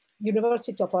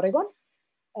University of Oregon.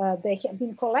 They have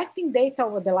been collecting data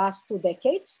over the last 2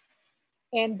 decades.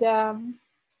 And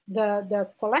the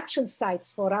collection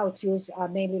sites for RouteViews are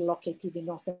mainly located in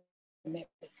North America.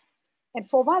 And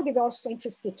for a while, we were also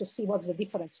interested to see what's the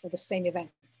difference for the same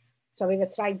event. So we were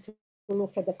trying to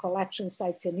look at the collection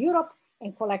sites in Europe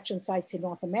and collection sites in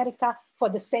North America for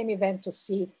the same event to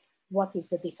see what is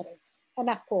the difference. And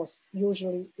of course,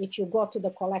 usually if you go to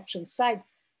the collection site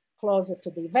closer to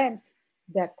the event,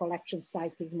 the collection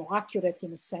site is more accurate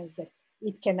in the sense that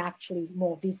it can actually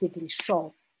more visibly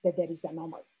show that there is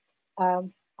anomaly.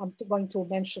 I'm going to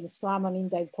mention Slama,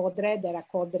 Nimda, and Code Red. There are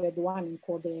Code Red 1 and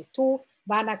Code Red 2,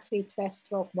 WannaCrypt,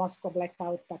 Vestrock, Moscow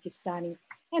Blackout, Pakistani.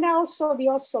 And we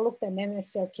also looked at an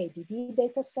NSL KDD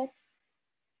dataset.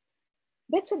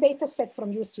 That's a dataset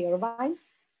from UC Irvine.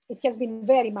 It has been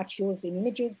very much used in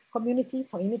imaging community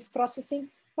for image processing,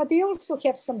 but they also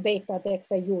have some data that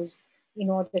they use in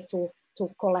order to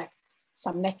collect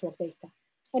some network data.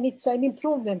 And it's an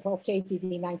improvement of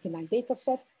KDD 99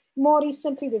 dataset. More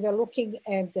recently, we were looking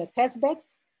at the testbed.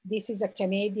 This is a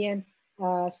Canadian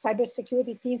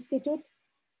cybersecurity institute,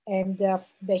 and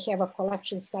they have a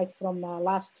collection site from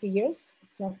last 3 years.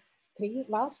 It's not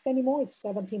last anymore, it's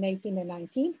 17, 18, and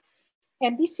 19.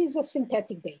 And this is a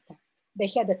synthetic data. They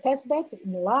had a testbed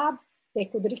in the lab. They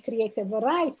could recreate a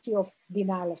variety of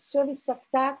denial of service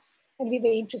attacks, and we were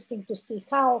interested to see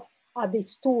how are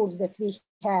these tools that we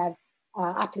have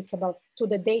applicable to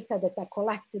the data that are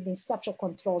collected in such a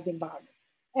controlled environment.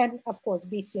 And of course,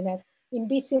 BCNet. In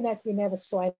BCNet, we never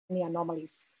saw any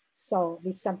anomalies. So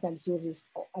we sometimes use this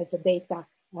as a data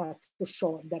to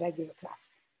show the regular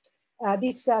traffic.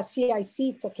 This CIC,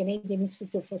 it's a Canadian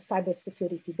Institute for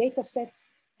Cybersecurity Datasets.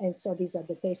 And so these are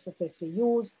the datasets we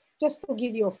use. Just to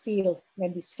give you a feel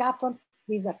when this happened,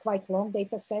 these are quite long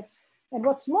datasets. And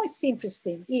what's most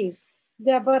interesting is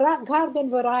the garden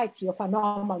variety of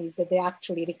anomalies that they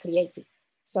actually recreated.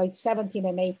 So it's 17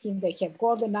 and 18, they have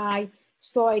GoldenEye,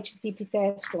 slow HTTP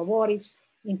test, Slovoris.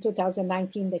 In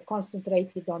 2019, they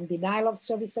concentrated on denial of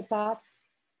service attack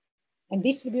and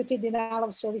distributed denial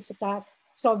of service attack.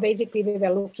 So basically we were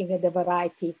looking at the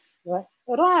variety, a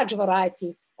large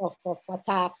variety of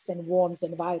attacks and worms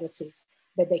and viruses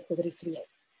that they could recreate.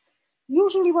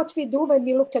 Usually what we do when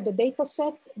we look at the data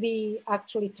set, we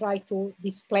actually try to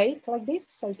display it like this.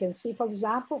 So you can see, for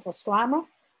example, for Slama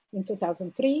in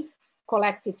 2003,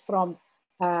 collected from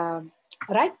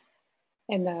RIPE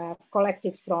and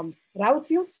collected from route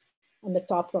views. On the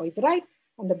top row is RIPE,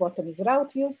 on the bottom is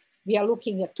route views. We are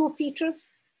looking at two features,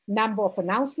 number of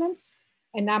announcements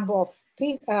and number of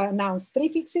announced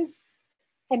prefixes.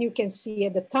 And you can see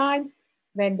at the time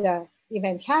when the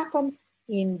event happened,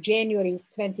 in January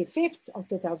 25th of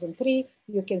 2003,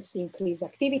 you can see increased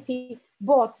activity,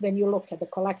 both when you look at the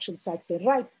collection sites in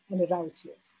RIPE and the route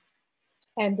views.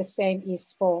 And the same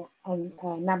is for a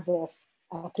number of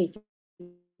prefixes.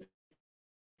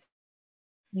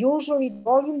 Usually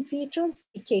volume features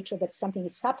indicate that something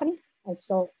is happening. And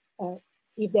so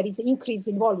if there is an increase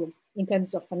in volume in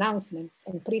terms of announcements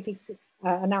and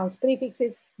announced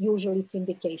prefixes, usually it's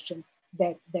indication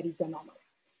that there is anomaly.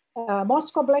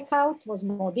 Moscow blackout was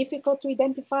more difficult to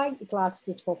identify. It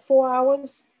lasted for 4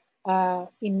 hours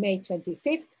in May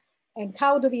 25th. And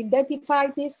how do we identify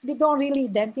this? We don't really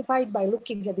identify it by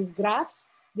looking at these graphs.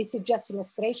 This is just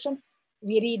illustration.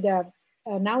 We read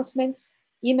announcements,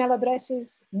 email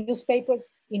addresses, newspapers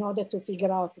in order to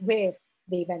figure out where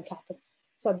the event happens.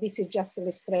 So this is just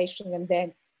illustration, and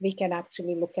then we can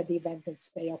actually look at the event and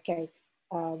say, okay,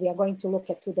 we are going to look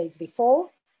at 2 days before,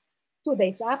 2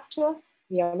 days after.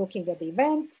 We are looking at the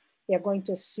event. We are going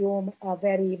to assume a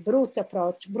very brute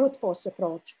force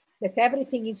approach, that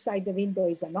everything inside the window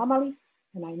is anomaly.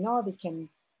 And I know we can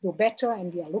do better,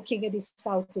 and we are looking at this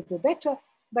how to do better.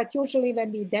 But usually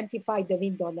when we identify the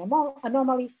window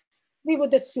anomaly, we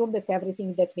would assume that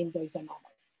everything in that window is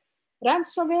anomaly.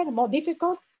 Ransomware, more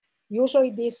difficult.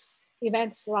 Usually these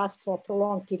events last for a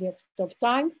prolonged period of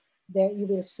time. You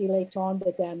will see later on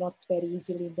that they are not very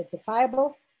easily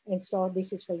identifiable. And so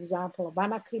this is, for example, a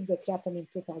WannaCrypt that happened in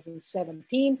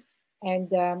 2017.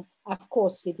 And of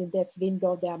course, within this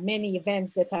window, there are many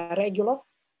events that are regular,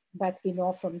 but we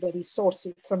know from the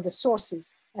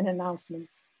sources and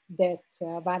announcements that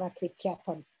WannaCrypt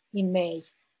happened in May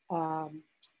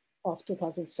of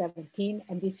 2017.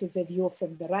 And this is a view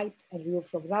from the RIPE and view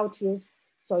from route views.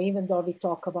 So even though we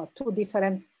talk about two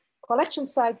different collection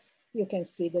sites, you can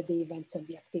see that the events and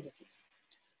the activities.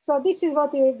 So this is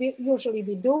what we usually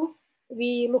do.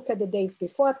 We look at the days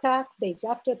before attack, days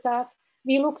after attack.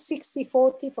 We look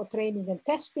 60-40 for training and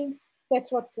testing.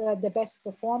 That's what the best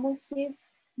performance is.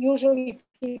 Usually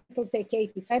people take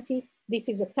 80-20. This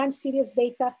is a time series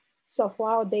data. So for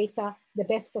our data, the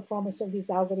best performance of these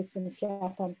algorithms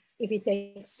happen if we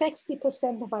take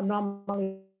 60% of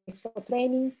anomalies for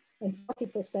training and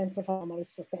 40% of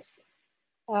anomalies for testing.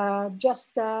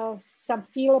 Just some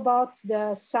feel about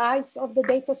the size of the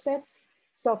data sets.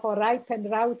 So for RIPE and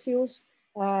route views,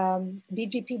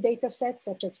 BGP data sets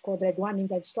such as Code Red 1 in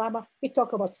Slama, we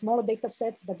talk about smaller data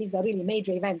sets, but these are really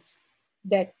major events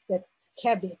that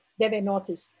they were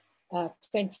noticed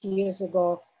 20 years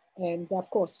ago. And of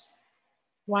course,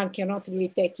 one cannot really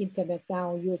take internet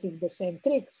now using the same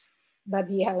tricks, but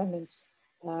the elements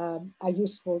are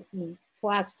useful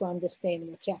for us to understand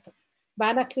what happened.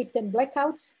 WannaCrypt and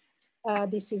blackouts,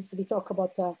 we talk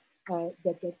about,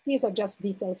 these are just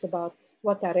details about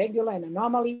what are regular and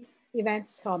anomaly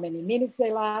events, how many minutes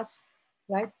they last,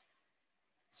 right?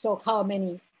 So how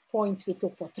many points we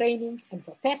took for training and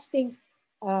for testing,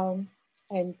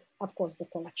 and of course the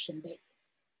collection date.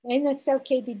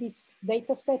 NSLK this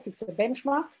data set, it's a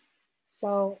benchmark.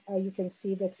 So you can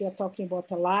see that we are talking about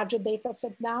a larger data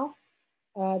set now.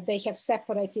 They have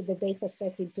separated the data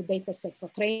set into data set for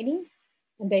training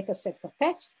and data set for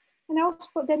test. And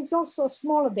also, there is also a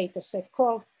smaller data set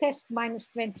called test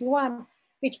 -21,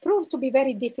 which proved to be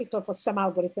very difficult for some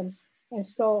algorithms. And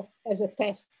so as a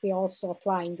test, we're also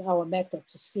applying our method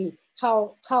to see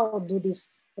how do these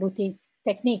routine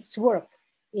techniques work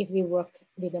if we work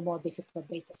with a more difficult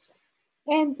data set.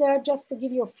 And just to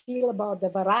give you a feel about the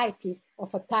variety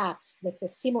of attacks that were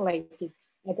simulated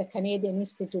at the Canadian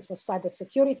Institute for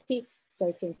Cybersecurity. So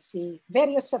you can see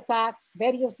various attacks,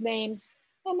 various names,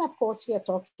 and of course we are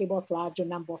talking about larger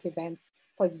number of events.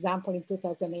 For example, in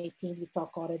 2018, we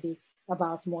talk already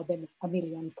about more than 1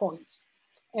 million points.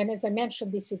 And as I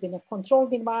mentioned, this is in a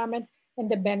controlled environment, and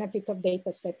the benefit of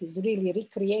data set is really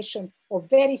recreation of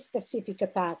very specific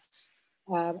attacks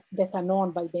that are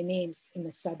known by the names in the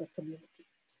cyber community.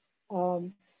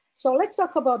 So let's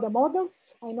talk about the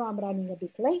models. I know I'm running a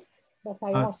bit late, but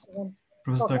I also want—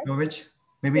 Professor Trajkovic,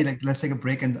 maybe let's take a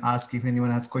break and ask if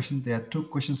anyone has questions. There are 2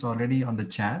 questions already on the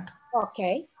chat.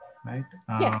 Okay. Right.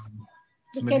 Yes.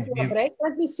 So we can do a break.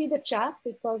 Let me see the chat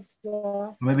because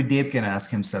maybe Dave can ask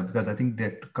himself, because I think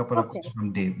there are a couple of questions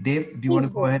from Dave. Dave, do you want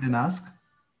to go ahead and ask?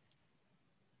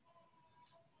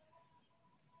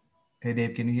 Hey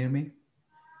Dave, can you hear me?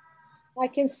 I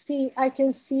can see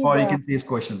Or you the, can see his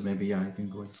questions maybe. Yeah, you can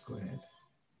go, just go ahead.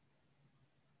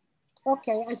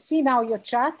 okay, I see now your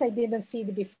chat. I didn't see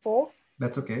it before.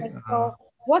 That's okay. And so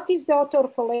what is the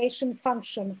autocorrelation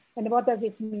function and what does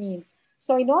it mean?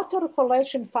 So in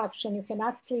autocorrelation function, you can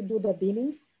actually do the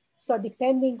binning. So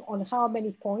depending on how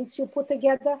many points you put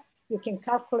together, you can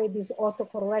calculate this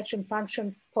autocorrelation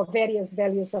function for various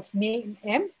values of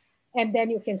m. And then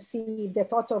you can see if that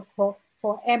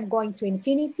for m going to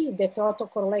infinity, if that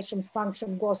autocorrelation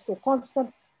function goes to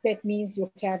constant, that means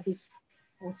you have this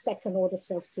second order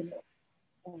self-similar.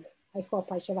 I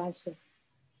hope I have answered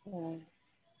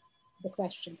the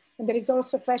question. And there is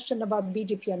also a question about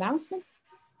BGP announcement.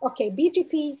 Okay,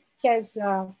 BGP has,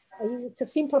 it's a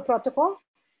simple protocol,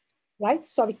 right?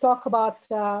 So we talk about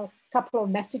a couple of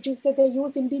messages that they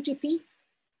use in BGP.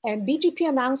 And BGP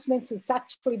announcements is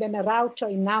actually when a router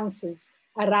announces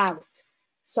a route.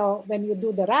 So when you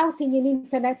do the routing in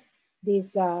internet,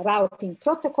 this routing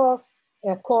protocol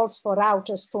calls for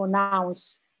routers to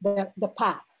announce the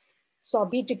paths. So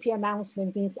BGP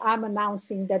announcement means I'm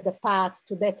announcing that the path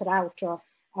to that router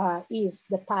is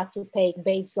the path to take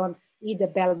based on either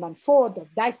Bellman-Ford or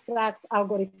Dijkstraat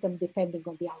algorithm, depending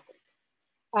on the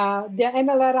algorithm. The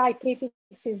NLRI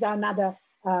prefixes are another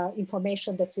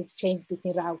information that's exchanged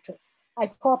between routers. I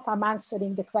hope I'm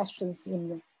answering the questions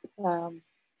in,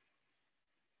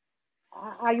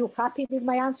 are you happy with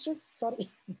my answers? Sorry.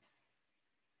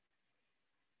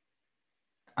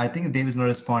 I think Dave is not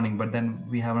responding, but then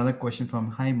we have another question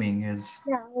from Haiming is.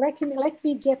 Yeah, let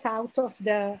me get out of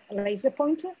the laser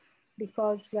pointer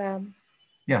because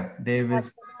Yeah, Dave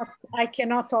is. I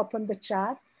cannot open the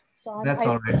chat. So That's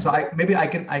all right. So maybe I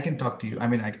can talk to you. I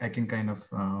mean, I can kind of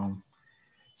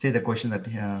say the question that.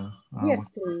 Yes,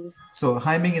 please. So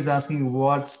Haiming is asking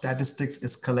what statistics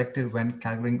is collected when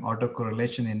calculating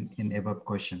autocorrelation in above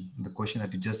question, the question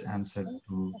that you just answered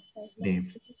to Okay, let's Dave.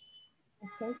 see.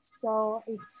 Okay, so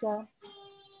it's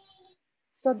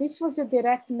so this was a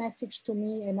direct message to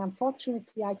me, and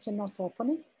unfortunately, I cannot open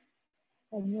it.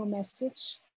 A new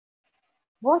message.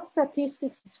 What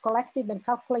statistics is collected when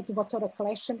calculating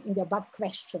autocorrelation in the above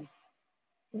question?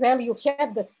 Well, you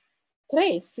have the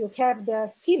trace, you have the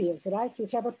series, right? You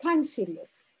have a time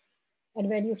series. And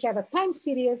when you have a time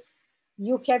series,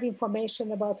 you have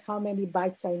information about how many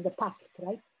bytes are in the packet,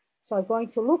 right? So I'm going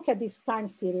to look at this time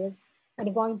series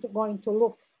and going to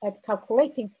look at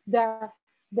calculating the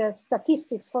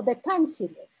statistics for the time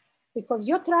series, because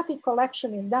your traffic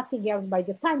collection is nothing else by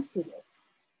the time series.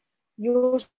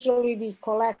 Usually we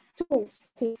collect two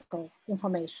statistical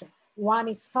information. One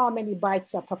is how many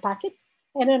bytes are per packet,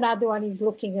 and another one is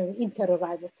looking at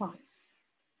inter-arrival times.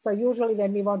 So usually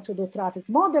when we want to do traffic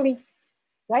modeling,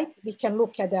 right, we can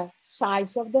look at the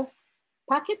size of the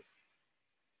packet.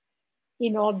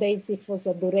 In old days, it was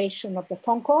the duration of the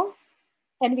phone call.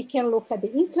 And we can look at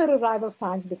the inter-arrival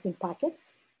times between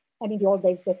packets. And in the old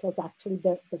days, that was actually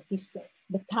the distance,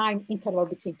 the time interval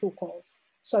between two calls.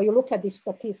 So you look at this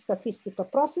statistical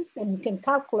process and you can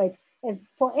calculate, as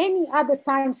for any other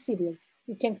time series,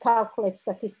 you can calculate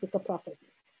statistical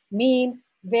properties, mean,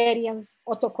 variance,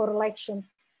 autocorrelation.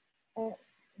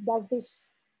 Does this,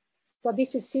 so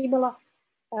this is similar.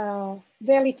 Well,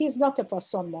 it is not a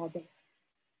Poisson model,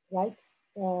 right?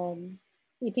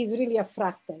 It is really a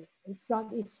fractal. It's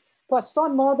not, it's,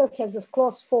 Poisson model has a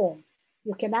closed form.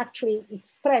 You can actually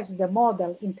express the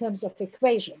model in terms of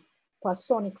equation,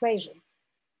 Poisson equation,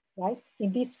 right?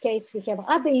 In this case, we have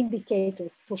other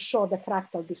indicators to show the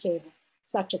fractal behavior,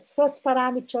 such as first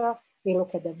parameter, we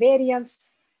look at the variance.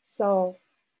 So,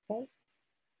 okay,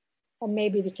 and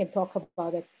maybe we can talk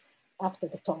about it after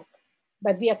the talk.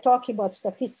 But we are talking about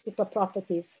statistical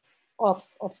properties of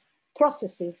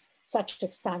processes such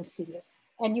as time series.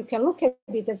 And you can look at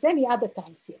it as any other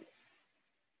time series.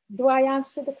 Do I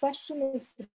answer the question?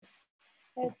 Is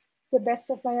at the best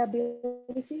of my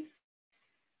ability?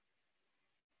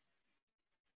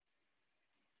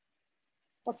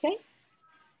 Okay.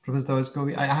 Professor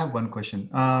Tavaskovi, I have one question.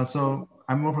 So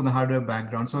I'm more from the hardware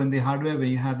background. So in the hardware, when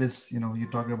you have this, you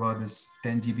talked about this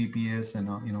 10 Gbps and,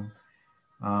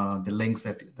 the links,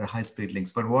 that the high speed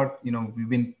links. But what,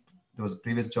 there was a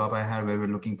previous job I had where we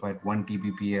were looking for at 1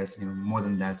 Tbps, more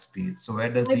than that speed. So where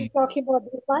does Are you talking about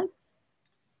this one?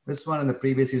 this one in the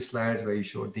previous slides where you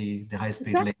showed the high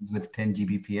speed link with 10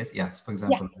 Gbps? Yes, for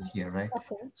example, here, right?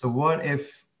 Okay. So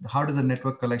how does the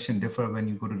network collection differ when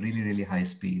you go to really, really high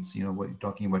speeds? What you're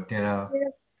talking about, tera?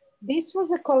 This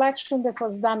was a collection that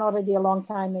was done already a long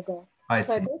time ago. I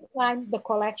So see. at that time, the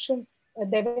collection,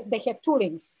 they had two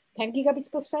links, 10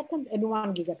 gigabits per second and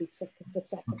 1 gigabit per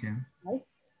second, Okay. right?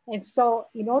 And so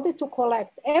in order to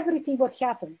collect everything what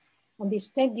happens on these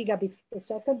 10 gigabits per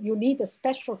second, you need a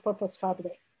special purpose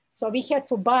hardware. So we had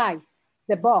to buy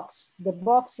the box. The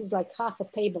box is like half a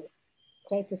table,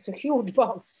 okay? It's a huge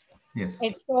box. And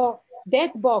Yes. so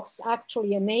that box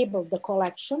actually enabled the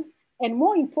collection, and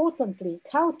more importantly,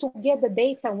 how to get the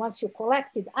data once you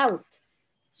collect it out.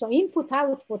 So input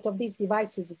output of these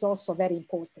devices is also very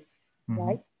important,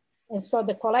 right? And so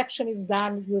the collection is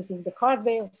done using the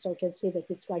hardware. So you can see that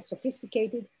it's quite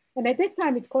sophisticated. And at that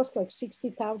time, it cost like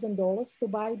 $60,000 to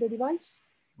buy the device.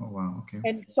 Oh, wow. Okay.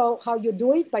 And so how you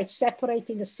do it? By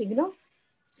separating a signal.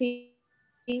 See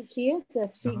here, the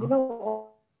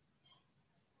signal,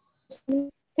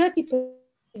 30%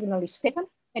 signal is taken,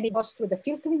 and it goes through the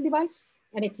filtering device,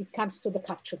 and it comes to the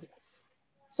capture device.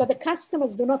 So the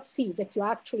customers do not see that you're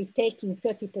actually taking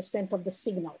 30% of the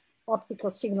signal,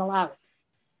 optical signal out.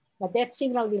 But that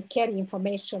signal will carry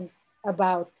information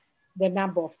about the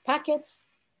number of packets,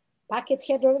 packet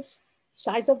headers,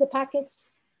 size of the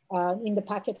packets. In the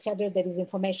packet header, there is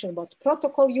information about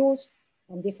protocol used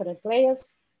on different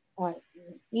layers,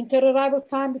 inter-arrival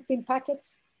time between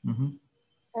packets. Am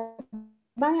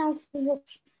I answering your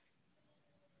question?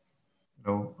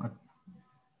 No.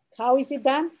 How is it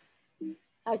done?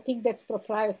 I think that's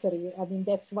proprietary. I mean,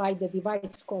 that's why the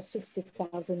device costs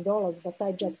 $60,000, but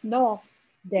I just know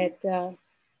that,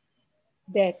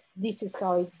 that this is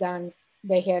how it's done.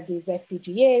 They have these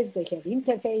FPGAs, they have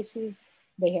interfaces,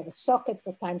 they have a socket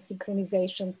for time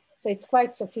synchronization. So it's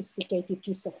quite sophisticated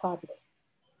piece of hardware.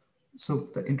 So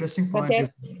the interesting point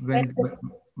is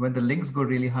when the links go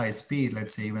really high speed,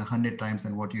 let's say even 100 times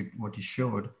than what you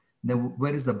showed, then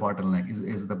where is the bottleneck?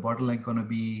 Is the bottleneck going to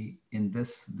be in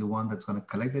this, the one that's going to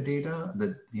collect the data,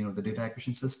 the data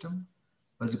acquisition system?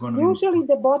 Or is it going to be? Usually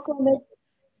the bottleneck,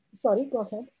 sorry, go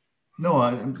ahead.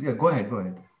 No, yeah, go ahead.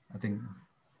 I think.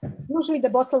 Usually the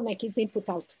bottleneck is input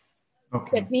out.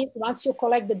 Okay. That means once you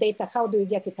collect the data, how do you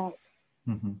get it out?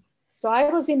 So I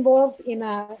was involved in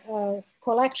a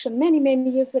collection many,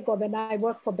 many years ago when I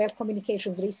worked for Bell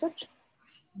Communications Research.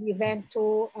 We went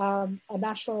to a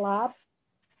national lab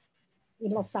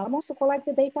in Los Alamos to collect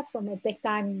the data from, at that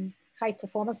time, high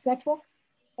performance network.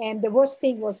 And the worst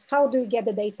thing was, how do you get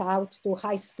the data out to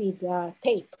high speed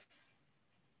tape?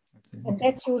 And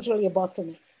that's usually a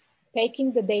bottleneck,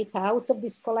 taking the data out of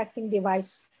this collecting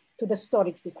device to the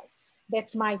storage device.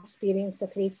 That's my experience,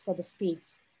 at least for the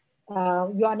speeds.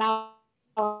 You are now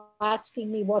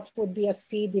asking me what would be a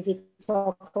speed if we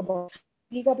talk about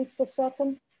gigabits per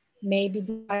second. Maybe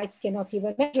the device cannot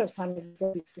even measure 100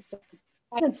 gigabits per second.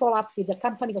 I didn't follow up with the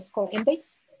company, was called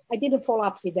Embase. I didn't follow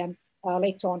up with them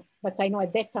later on, but I know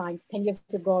at that time, 10 years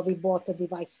ago, we bought a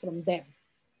device from them.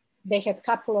 They had a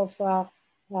couple of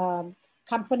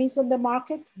companies on the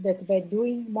market that were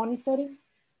doing monitoring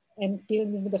and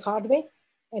building the hardware.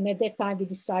 And at that time, we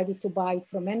decided to buy it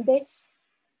from Embase.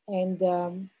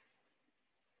 And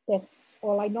that's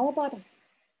all I know about it.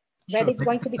 Whether it's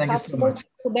going to be possible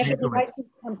to measure devices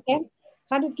on 10,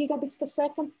 100 gigabits per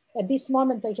second. At this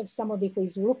moment, I have somebody who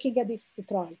is looking at this to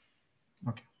try.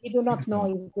 Okay. We do not know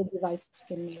if the device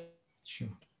can measure. Sure.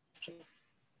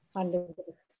 100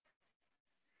 gigabits.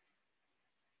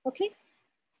 Okay.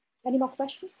 Any more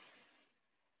questions?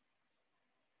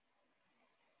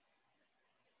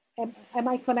 Am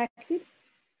I connected?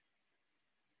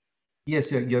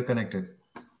 Yes, you're connected.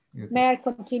 May I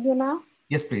continue now?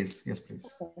 Yes, please. Yes,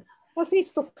 please. Okay. At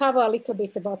least to cover a little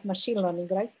bit about machine learning,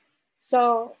 right?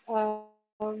 So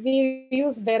we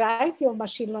use variety of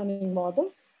machine learning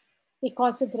models. We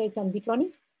concentrate on deep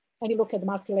learning, and we look at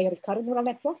multi-layer recurrent neural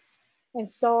networks. And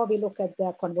so we look at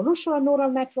the convolutional neural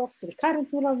networks,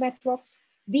 recurrent neural networks,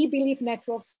 V-belief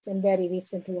networks, and very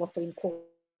recently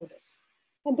autoencoders.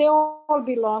 And they all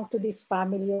belong to this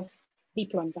family of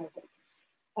deep learning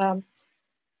algorithms.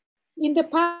 In the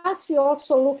past, we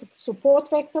also looked at support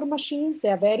vector machines. They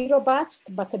are very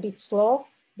robust, but a bit slow,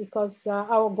 because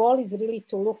our goal is really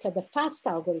to look at the fast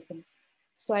algorithms.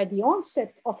 So at the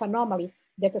onset of anomaly,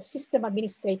 that a system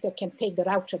administrator can take the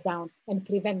router down and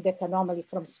prevent that anomaly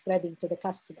from spreading to the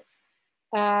customers.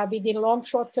 Within long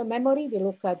short-term memory, we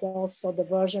look at also the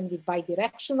version with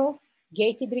bidirectional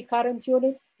gated recurrent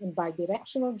unit and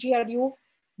bidirectional GRU.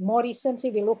 More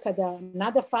recently, we look at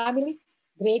another family,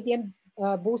 gradient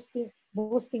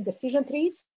boosting decision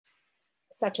trees,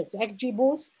 such as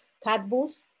XGBoost,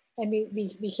 CADBoost, and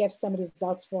we have some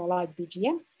results for light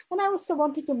BGM. And I also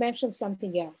wanted to mention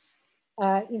something else.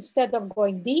 Instead of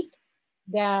going deep,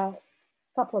 there a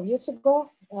couple of years ago,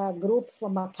 a group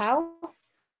from Macau,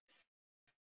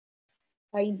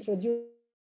 I introduced,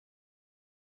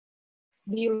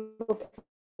 we looked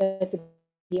at the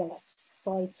BLS.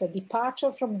 So it's a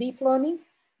departure from deep learning.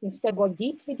 Instead of going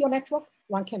deep with your network,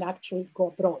 one can actually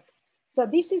go broad. So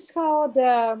this is how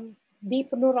the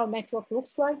deep neural network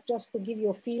looks like, just to give you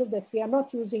a feel that we are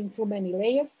not using too many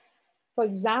layers. For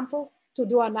example, to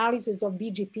do analysis of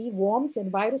BGP, worms,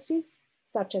 and viruses,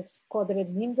 such as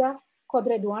Codred Ninda,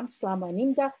 Codred 1, Slama, and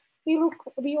Ninda,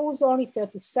 we use only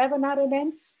 37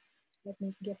 RNNs. Let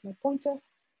me get my pointer.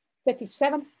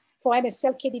 37 for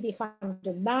NSL-KDD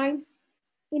 109.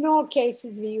 In all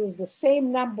cases, we use the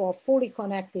same number of fully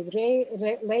connected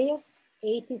layers,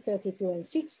 80, 32, and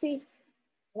 60,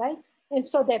 right? And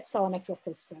so that's how a network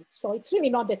looks like. So it's really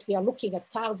not that we are looking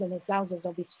at thousands and thousands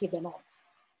of these hidden nodes.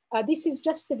 This is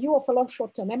just the view of a long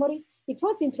short-term memory. It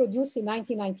was introduced in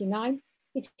 1999.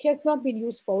 It has not been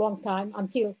used for a long time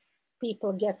until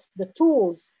people get the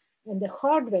tools and the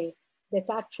hardware that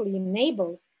actually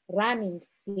enable running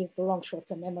this long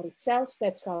short-term memory cells.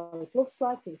 That's how it looks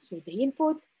like. You see the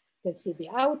input, you see the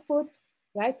output,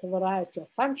 right? A variety of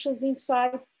functions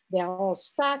inside. They are all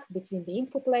stacked between the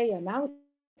input layer and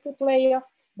output layer.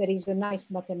 There is a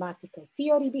nice mathematical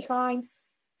theory behind.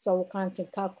 So one can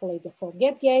calculate the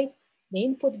forget gate, the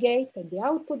input gate, and the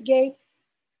output gate.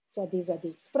 So these are the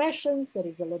expressions. There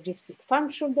is a logistic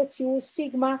function that's used,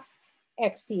 sigma.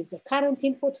 Xt is a current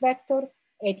input vector.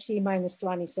 Ht minus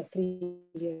 1 is a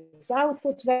previous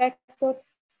output vector.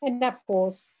 And of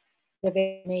course, the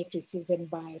matrices and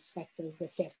bias vectors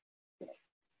that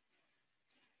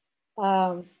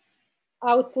have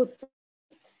output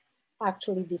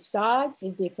actually decides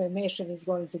if the information is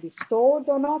going to be stored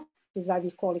or not. This is why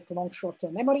we call it long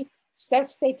short-term memory. Cell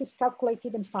state is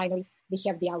calculated, and finally, we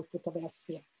have the output of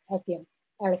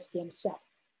LSTM cell.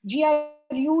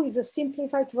 GRU is a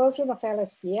simplified version of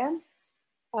LSTM.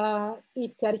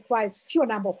 It requires fewer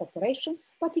number of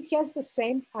operations, but it has the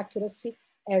same accuracy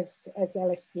as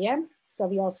LSTM. So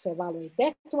we also evaluate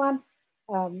that one.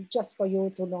 Just for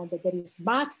you to know that there is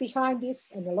math behind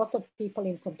this, and a lot of people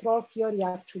in control theory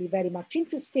are actually very much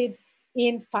interested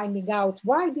in finding out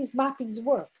why these mappings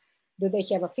work. Do they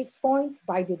have a fixed point?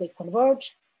 Why do they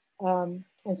converge? And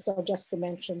so just to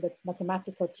mention that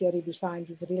mathematical theory behind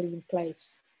is really in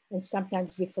place. And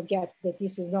sometimes we forget that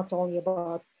this is not only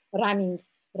about running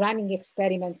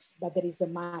experiments, but there is a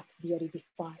math theory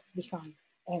behind.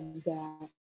 And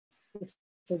it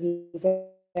will be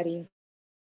very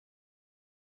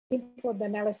simpler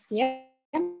than LSTM.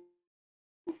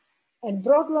 And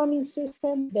broad learning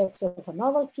system, that's sort of a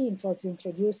novelty. It was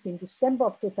introduced in December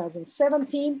of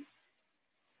 2017.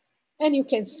 And you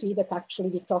can see that actually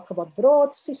we talk about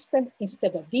broad system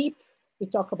instead of deep. We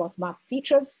talk about map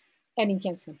features and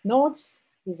enhancement nodes.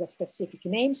 These are specific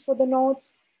names for the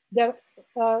nodes. The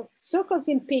circles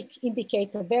in peak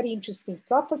indicate a very interesting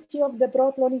property of the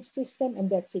broad learning system, and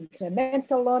that's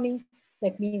incremental learning.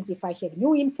 That means if I have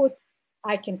new input,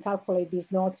 I can calculate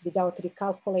these nodes without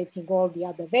recalculating all the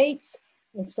other weights.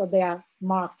 And so they are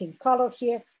marked in color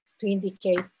here to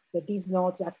indicate that these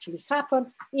nodes actually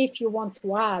happen if you want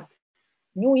to add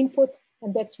new input.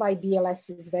 And that's why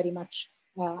BLS is very much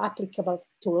applicable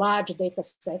to large data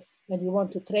sets. And you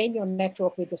want to train your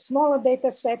network with a smaller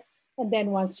data set. And then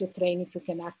once you train it, you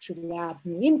can actually add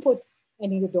new input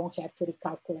and you don't have to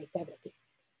recalculate everything.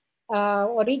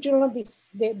 Originally,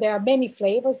 there are many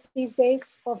flavors these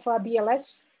days of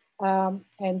BLS.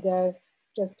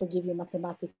 Just to give you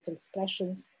mathematical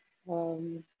expressions,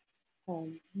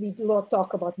 we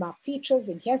talk about map features,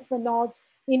 enhancement nodes,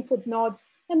 input nodes,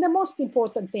 and the most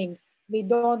important thing, we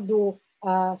don't do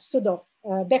pseudo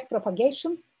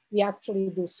backpropagation. We actually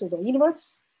do pseudo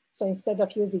inverse. So instead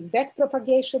of using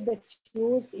backpropagation that's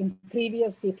used in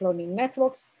previous deep learning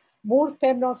networks,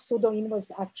 Moore-Penrose pseudo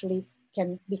inverse actually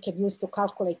we can use to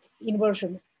calculate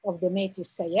inversion of the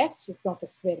matrix AX. It's not a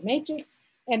square matrix,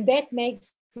 and that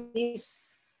makes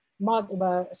these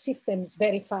systems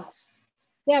very fast.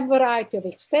 There are a variety of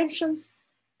extensions.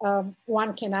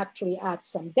 One can actually add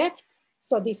some depth.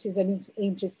 So this is an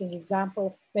interesting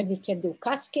example when we can do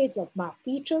cascades of map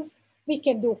features. We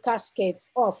can do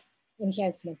cascades of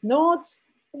enhancement nodes.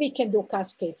 We can do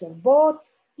cascades of both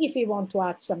if we want to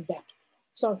add some depth.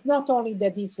 So it's not only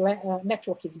that this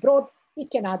network is broad, it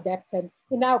can add depth. And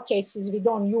in our cases, we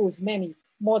don't use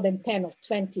more than 10 or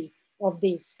 20 of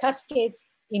these cascades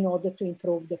in order to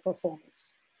improve the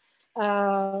performance.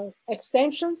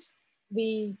 Extensions,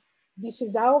 this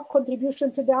is our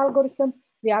contribution to the algorithm.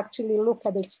 We actually look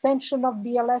at the extension of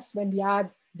BLS when we add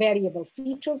variable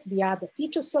features. We add a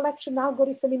feature selection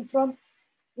algorithm in front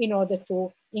in order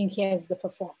to enhance the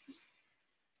performance.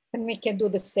 And we can do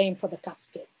the same for the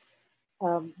cascades.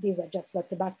 These are just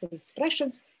mathematical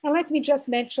expressions. And let me just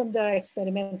mention the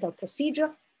experimental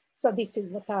procedure. So this is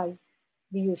what I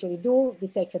we usually do, we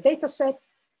take a data set,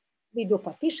 we do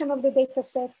partition of the data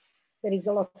set. There is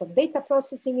a lot of data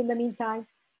processing in the meantime.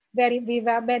 We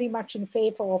were very much in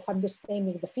favor of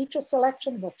understanding the feature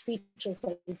selection, what features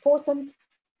are important.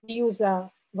 We use a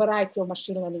variety of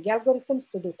machine learning algorithms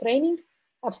to do training.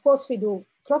 Of course, we do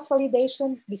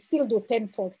cross-validation. We still do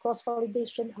tenfold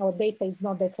cross-validation. Our data is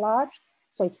not that large,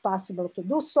 so it's possible to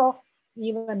do so,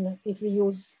 even if we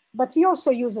use, but we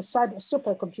also use the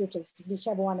supercomputers. We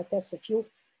have one at SFU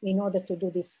in order to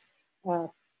do this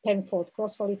tenfold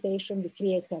cross-validation. We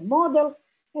create a model,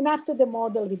 and after the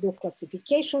model, we do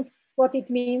classification. What it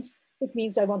means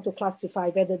I want to classify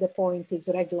whether the point is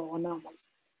regular or normal.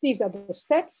 These are the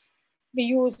steps. We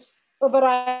use a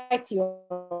variety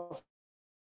of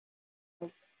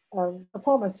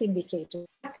performance indicators: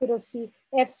 accuracy,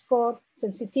 F-score,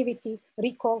 sensitivity,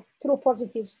 recall, true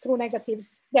positives, true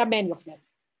negatives. There are many of them.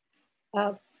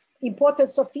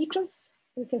 Importance of features.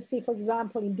 You can see, for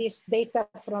example, in this data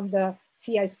from the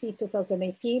CIC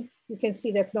 2018, you can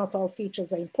see that not all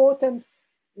features are important.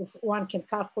 If one can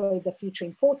calculate the feature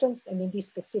importance, and in this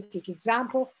specific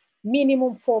example,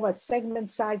 minimum forward segment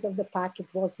size of the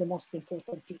packet was the most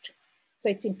important features. So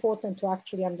it's important to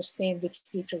actually understand which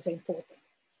features are important.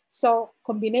 So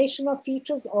combination of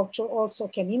features also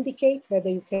can indicate whether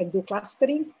you can do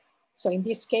clustering. So in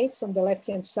this case, on the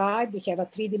left-hand side, we have a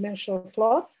three-dimensional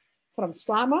plot from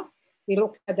SLAMA. We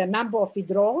look at the number of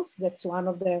withdrawals. That's one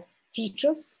of the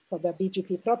features for the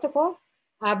BGP protocol.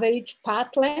 Average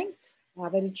path length,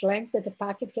 average length that the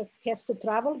packet has to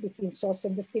travel between source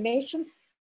and destination.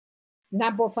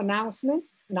 Number of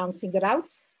announcements, announcing the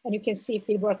routes. And you can see if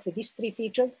we work with these three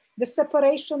features, the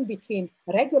separation between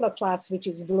regular class, which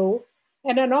is blue,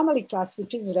 and anomaly class,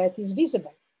 which is red, is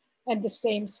visible. And the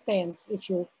same stands if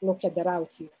you look at the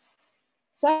route use.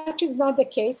 Such is not the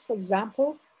case, for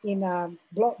example, in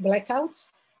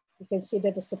blackouts. You can see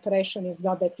that the separation is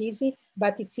not that easy,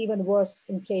 but it's even worse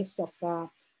in case of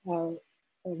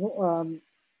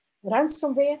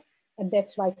ransomware. And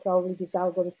that's why probably these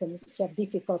algorithms have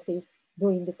difficulty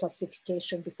doing the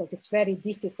classification, because it's very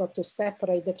difficult to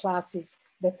separate the classes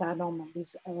that are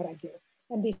anomalies or regular.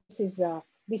 And this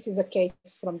is a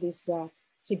case from this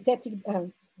synthetic,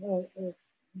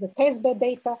 the testbed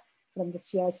data from the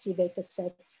CIC data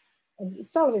sets. And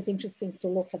it's always interesting to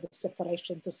look at the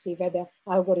separation to see whether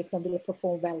algorithm will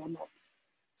perform well or not.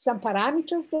 Some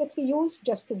parameters that we use,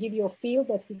 just to give you a feel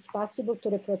that it's possible to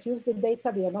reproduce the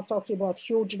data. We are not talking about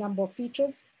huge number of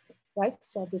features, right?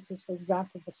 So this is, for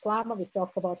example, for SLAMA, we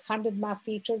talk about 100 map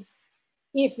features.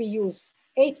 If we use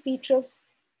 8 features,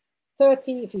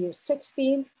 30 if you use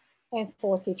 16, and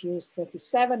 40 if you use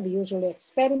 37, we usually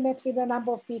experiment with a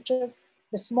number of features.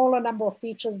 The smaller number of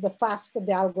features, the faster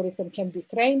the algorithm can be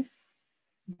trained,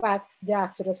 but the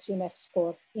accuracy and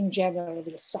F-score in general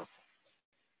will suffer.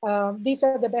 These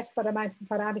are the best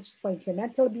parameters for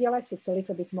incremental BLS. It's a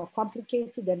little bit more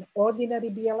complicated than ordinary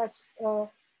BLS,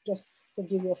 just to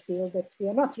give you a feel that we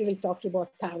are not really talking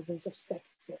about thousands of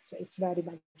steps. It's very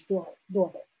much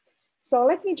doable. So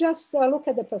let me just look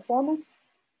at the performance.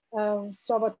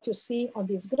 So what you see on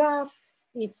this graph,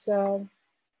 it's a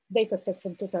data set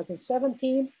from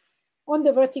 2017. On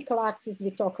the vertical axis, we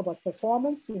talk about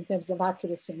performance in terms of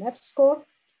accuracy and F-score.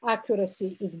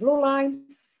 Accuracy is blue line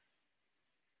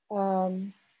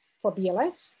for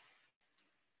BLS.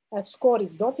 A score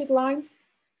is dotted line,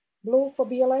 blue for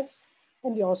BLS.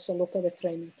 And we also look at the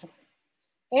training time.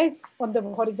 As on the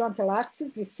horizontal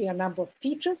axis, we see a number of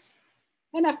features.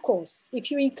 And of course,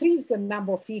 if you increase the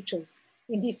number of features,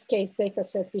 in this case, data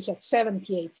set, we had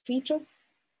 78 features,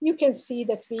 you can see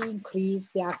that we increase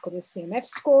the accuracy and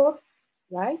F-score,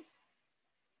 right?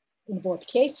 In both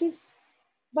cases,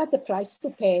 but the price to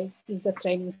pay is the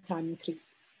training time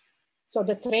increases. So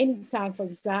the training time, for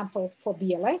example, for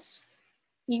BLS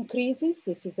increases,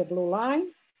 this is a blue line,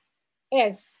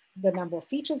 as the number of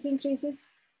features increases,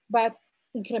 but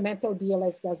incremental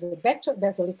BLS does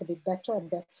a little bit better, and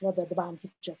that's what the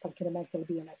advantage of incremental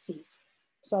BLS is.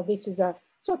 So this is a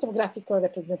sort of graphical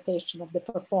representation of the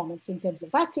performance in terms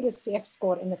of accuracy,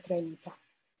 F-score, and the training time.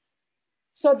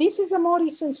 So this is a more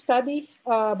recent study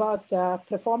about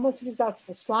performance results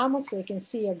for SLAMA. So you can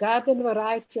see a garden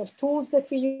variety of tools that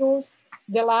we use.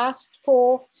 The last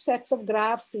 4 sets of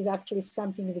graphs is actually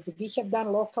something that we have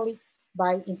done locally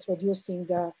by introducing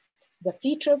the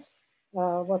features.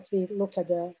 What we look at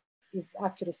is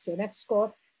accuracy and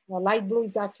F-score. Light blue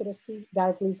is accuracy,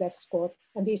 dark blue is F-score,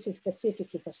 and this is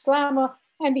specifically for SLAMA.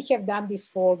 And we have done this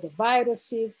for the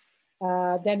viruses.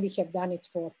 Then we have done it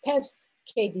for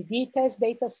KDD test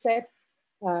data set,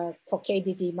 for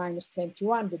KDD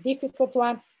 -21, the difficult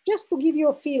one. just to give you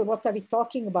a feel, what are we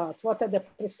talking about? What are the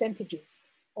percentages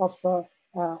of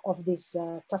this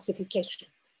classification?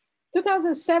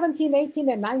 2017, 18,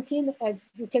 and 19,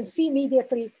 as you can see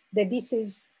immediately that this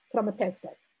is from a test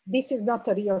bed. This is not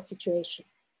a real situation.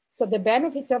 So the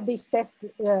benefit of this test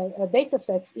data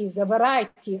set is a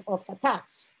variety of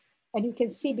attacks. And you can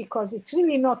see, because it's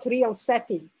really not real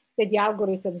setting, that the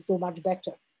algorithms do much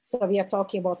better. So we are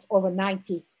talking about over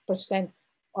 90%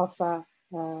 of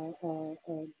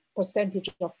percentage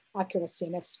of accuracy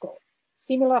in F-score.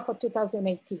 Similar for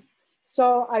 2018.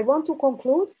 So I want to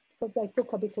conclude, because I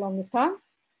took a bit longer time.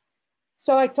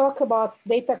 So I talk about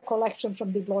data collection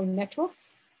from deep learning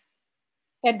networks,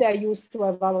 and they're used to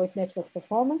evaluate network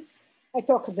performance. I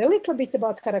talk a little bit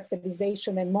about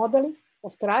characterization and modeling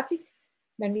of traffic.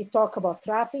 When we talk about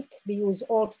traffic, we use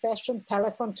old-fashioned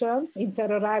telephone terms,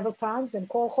 inter-arrival times and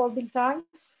call holding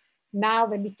times. Now,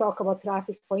 when we talk about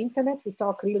traffic for internet, we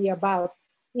talk really about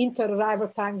inter-arrival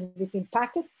times between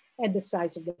packets and the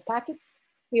size of the packets.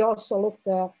 We also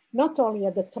looked not only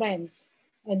at the trends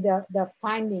and the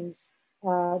findings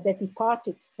that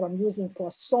departed from using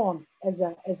Poisson as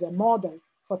a model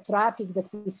for traffic that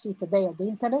we see today on the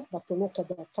internet, but to look at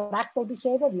the fractal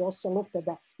behavior. We also looked at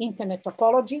the internet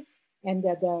topology and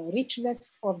the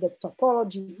richness of the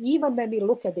topology, even when we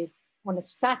look at it on a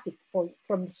static point,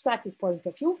 from the static point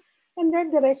of view. And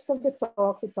then the rest of the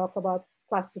talk, we talk about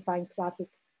classifying traffic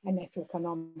and network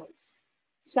anomalies.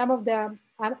 Some of the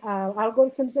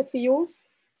algorithms that we use,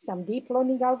 some deep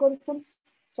learning algorithms,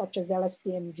 such as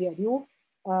LSTM, GRU,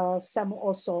 some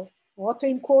also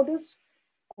autoencoders,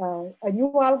 a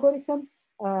new algorithm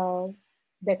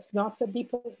that's not a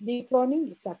deep learning,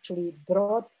 it's actually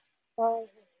broad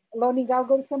learning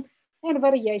algorithm, and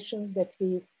variations that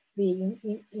we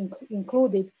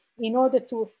included in order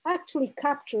to actually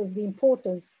capture the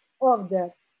importance of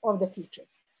the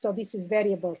features. So this is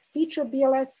variable feature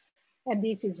BLS, and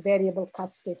this is variable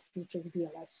cascade features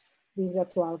BLS. These are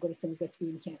two algorithms that we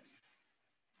enhanced.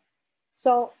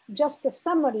 So just a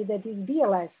summary that this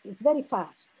BLS is very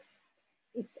fast.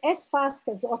 It's as fast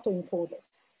as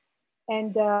autoencoders.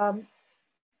 And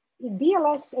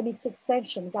BLS and its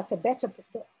extension got a better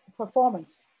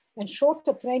performance and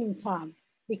shorter training time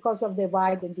because of the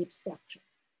wide and deep structure.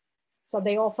 So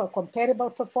they offer comparable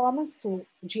performance to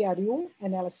GRU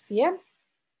and LSTM,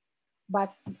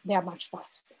 but they are much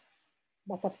faster.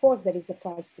 But of course, there is a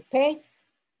price to pay.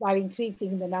 While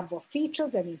increasing the number of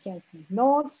features and enhancement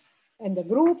nodes and the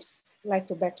groups led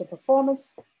to better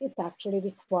performance, it actually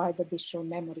required additional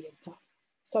memory and time.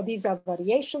 So these are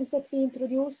variations that we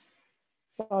introduced.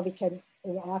 So we can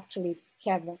actually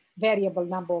have a variable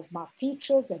number of map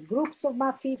features and groups of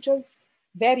map features.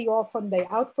 Very often they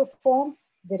outperform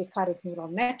the recurrent neural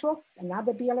networks and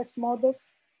other BLS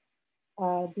models.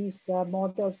 These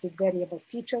models with variable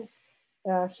features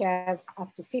have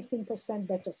up to 15%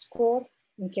 better score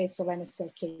in case of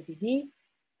NSL-KDD.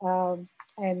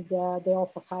 And they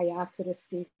offer high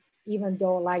accuracy, even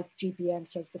though light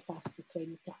GBM has the faster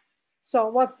training time. So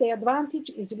what's the advantage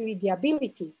is really the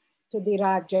ability to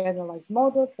derive generalized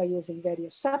models by using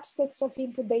various subsets of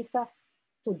input data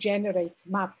to generate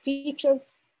map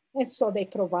features. And so they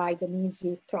provide an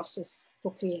easy process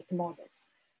to create models.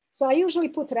 So I usually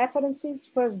put references.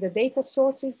 First, the data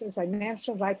sources, as I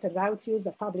mentioned, RIPE and route use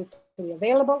are publicly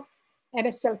available.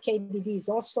 NSL-KDD is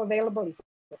also available. It's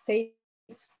the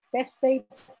test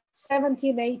states,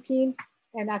 17, 18,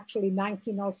 and actually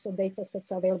 19 also data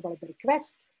sets are available at the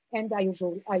request. And I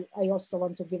also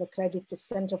want to give a credit to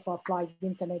Center for Applied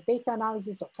Internet Data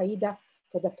Analysis, or CAIDA,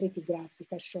 for the pretty graphs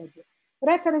that I showed you.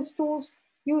 Reference tools,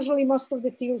 usually most of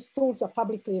the tools are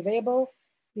publicly available.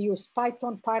 We use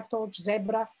Python, PyTorch,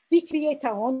 Zebra. We create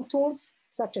our own tools,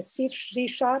 such as C#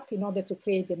 in order to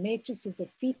create the matrices and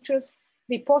features.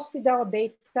 We posted our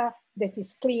data that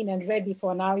is clean and ready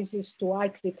for analysis to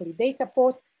IEEE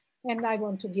Dataport. And I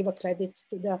want to give a credit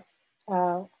to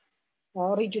the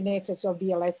originators of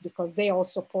BLS, because they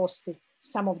also posted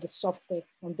some of the software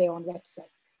on their own website.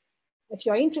 If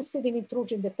you're interested in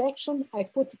intrusion detection, I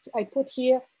put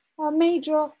here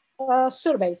major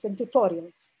surveys and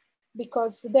tutorials,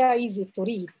 because they are easy to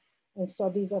read. And so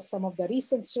these are some of the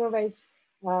recent surveys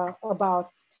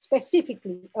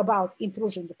specifically about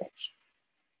intrusion detection.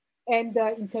 And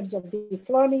in terms of deep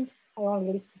learning, I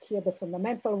only listed here the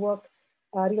fundamental work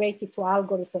related to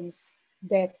algorithms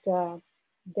that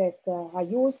are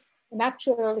used. And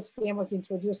actually, LSTM was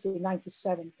introduced in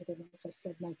 97. I don't know if I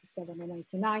said 97 or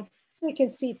 99. So you can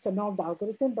see it's an old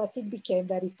algorithm, but it became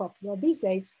very popular these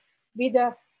days with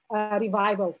a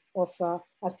revival of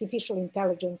artificial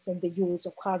intelligence and the use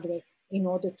of hardware in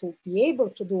order to be able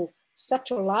to do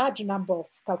such a large number of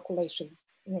calculations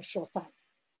in a short time.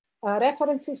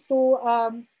 References to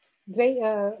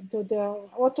the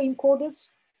autoencoders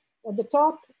at the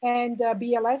top, and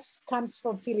BLS comes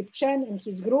from Philip Chen and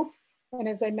his group. And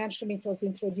as I mentioned, it was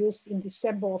introduced in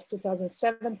December of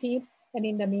 2017. And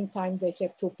in the meantime, they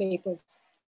had 2 papers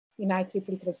in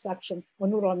IEEE transaction on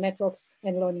neural networks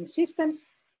and learning systems.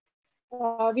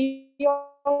 We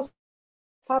also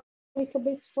published a little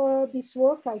bit for this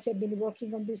work. I have been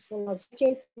working on this for the last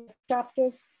decade.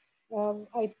 Chapters,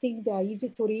 I think they are easy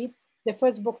to read. The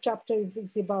first book chapter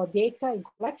is about data and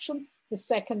collection. The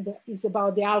second is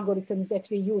about the algorithms that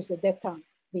we used at that time.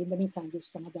 We, in the meantime, used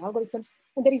some of the algorithms.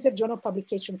 And there is a journal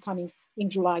publication coming in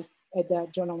July at the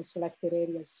Journal on Selected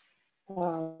Areas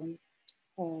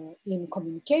in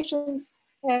Communications.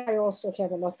 And I also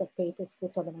have a lot of papers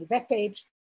put on my webpage,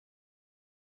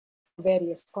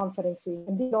 various conferences.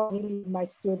 And these are really my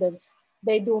students.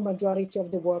 They do majority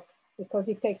of the work because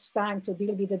it takes time to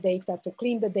deal with the data, to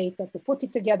clean the data, to put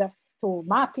it together, to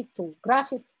map it, to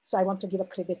graph it. So I want to give a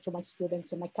credit to my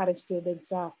students, and my current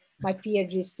students are my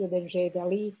PhD student, Jade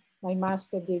Ali, my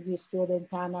master degree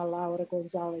student, Ana Laura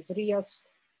Gonzalez Rios,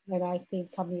 and I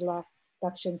think Camila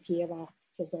Dakshenkieva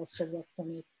has also worked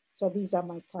on it. So these are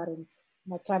my current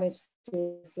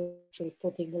students actually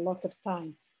putting a lot of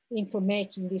time into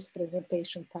making this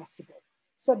presentation possible.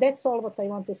 So that's all what I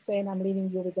want to say, and I'm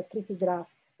leaving you with a pretty graph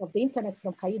of the internet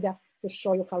from Qaida to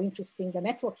show you how interesting the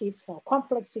network is, how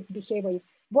complex its behavior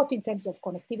is, both in terms of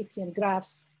connectivity and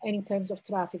graphs, and in terms of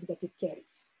traffic that it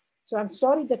carries. So I'm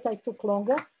sorry that I took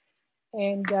longer,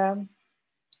 and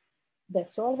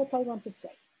that's all what I want to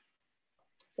say.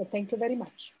 So thank you very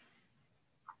much.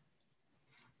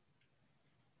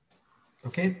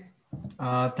 Okay,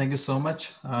 thank you so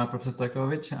much, Professor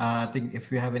Trajkovic. I think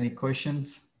if you have any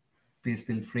questions, please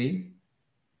feel free.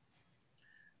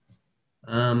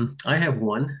 I have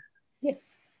one.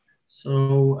 Yes.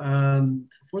 So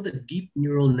for the deep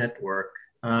neural network,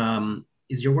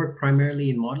 is your work primarily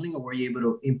in modeling, or were you able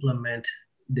to implement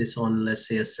this on, let's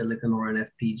say, a silicon or an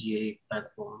FPGA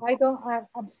platform?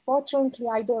 Unfortunately,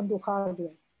 I don't do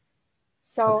hardware.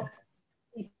 So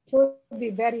it would be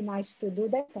very nice to do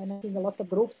that. And I think a lot of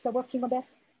groups are working on that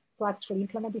to actually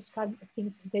implement these kind of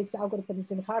things, these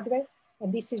algorithms in hardware.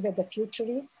 And this is where the future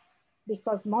is,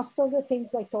 because most of the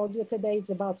things I told you today is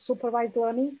about supervised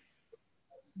learning,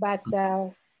 but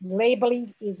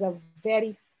labeling is a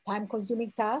very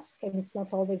time-consuming task, and it's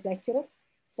not always accurate.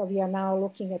 So we are now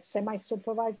looking at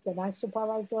semi-supervised and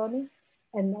unsupervised learning.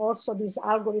 And also these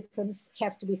algorithms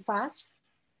have to be fast,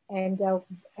 and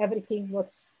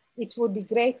it would be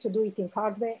great to do it in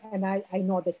hardware. And I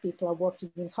know that people are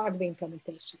working in hardware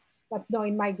implementation, but no,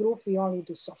 in my group, we only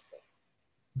do software.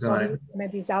 So we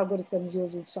implement these algorithms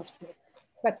using software.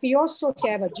 But we also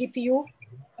have a GPU,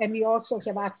 and we also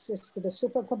have access to the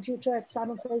supercomputer at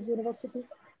Simon Fraser University,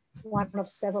 one of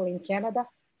several in Canada.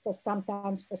 So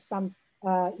sometimes for some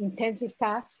intensive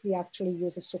tasks, we actually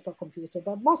use a supercomputer,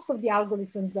 but most of the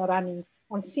algorithms are running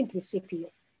on simply CPU.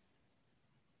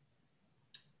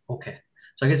 Okay.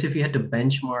 So I guess if you had to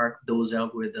benchmark those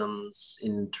algorithms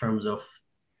in terms of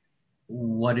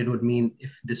what it would mean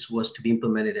if this was to be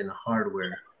implemented in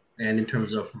hardware, and in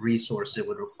terms of resource it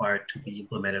would require to be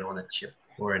implemented on a chip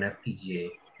or an FPGA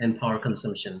and power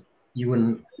consumption, you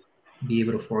wouldn't be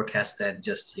able to forecast that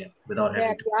just yet without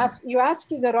having to. You're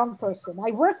asking the wrong person.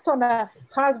 I worked on a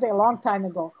hardware a long time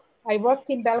ago. I worked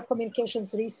in Bell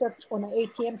Communications research on an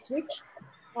ATM switch,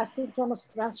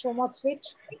 asynchronous transfer mode switch,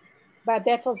 but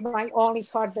that was my only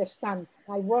hardware stunt.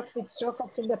 I worked with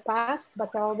circuits in the past, but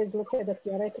I always look at the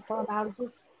theoretical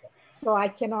analysis. So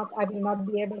I will not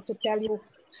be able to tell you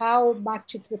how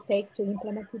much it would take to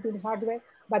implement it in hardware,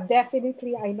 but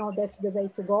definitely I know that's the way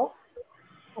to go.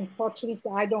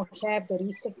 Unfortunately, I don't have the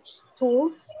research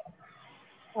tools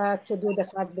to do the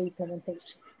hardware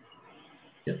implementation.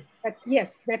 Yeah. But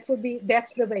yes, that's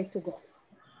the way to go.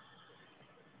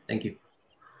 Thank you.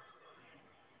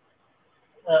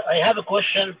 I have a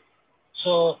question.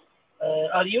 So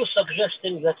are you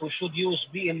suggesting that we should use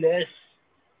BLS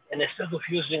instead of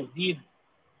using deep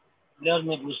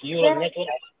learning with neural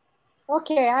networks?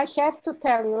 Okay, I have to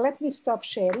tell you, let me stop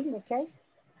sharing, okay?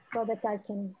 So that I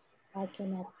can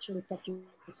actually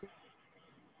participate.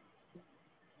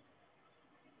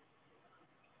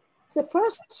 The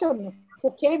person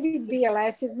who came with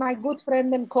BLS is my good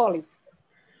friend and colleague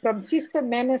from System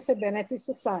Menace Cybernetic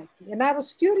Society. And I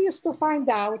was curious to find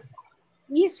out,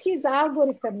 is his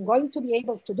algorithm going to be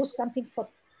able to do something for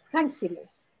time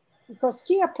series? Because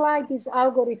he applied this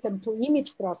algorithm to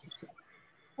image processing.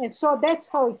 And so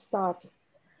that's how it started.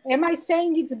 Am I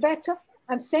saying it's better?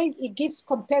 I'm saying it gives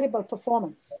comparable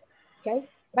performance. okay?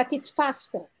 But it's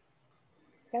faster,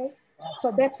 okay?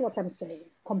 So that's what I'm saying.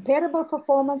 Comparable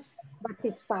performance, but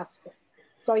it's faster.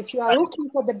 So if you are looking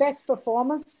for the best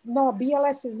performance, no,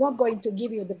 BLS is not going to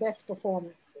give you the best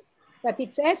performance, but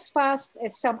it's as fast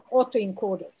as some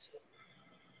autoencoders.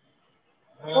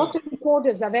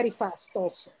 Autoencoders are very fast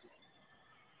also.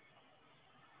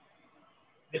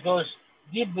 Because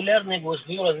deep learning with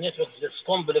neural networks is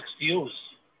complex to use.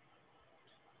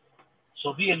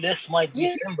 So BLS might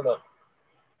be simpler.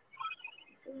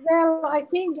 Well, I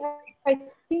think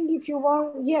if you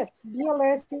want, yes,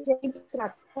 BLS is an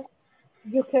infrastructure.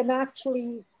 You can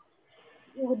actually,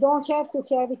 you don't have to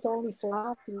have it only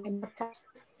flat.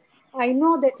 I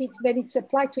know that when it's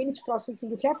applied to image processing,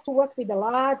 you have to work with a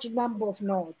large number of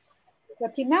nodes.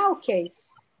 But in our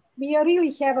case, we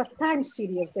really have a time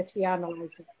series that we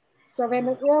analyze it. So when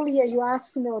earlier you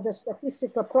asked me the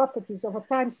statistical properties of a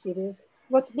time series,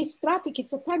 what this traffic,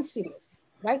 it's a time series,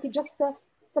 right? It's just a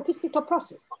statistical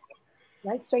process,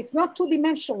 right? So it's not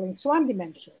two-dimensional, it's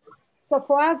one-dimensional. So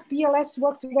for us, BLS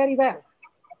worked very well.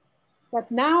 But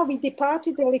now we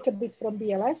departed a little bit from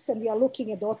BLS and we are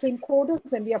looking at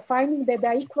autoencoders and we are finding that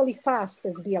they're equally fast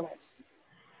as BLS.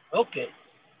 Okay.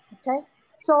 Okay.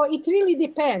 So it really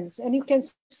depends. And you can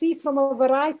see from a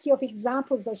variety of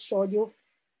examples I showed you,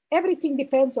 everything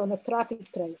depends on a traffic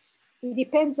trace. It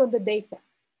depends on the data.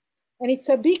 And it's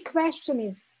a big question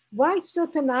is why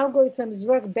certain algorithms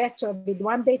work better with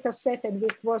one data set and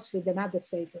work worse with another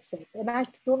data set. And I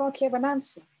do not have an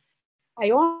answer. I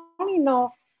only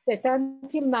know that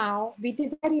until now, we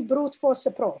did a very brute force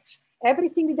approach.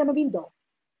 Everything within a window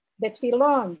that we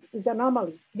learned is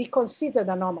anomaly. We considered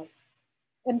anomaly.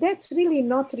 And that's really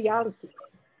not reality.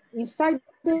 Inside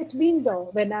that window,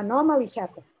 when anomaly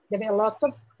happened, there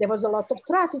was a lot of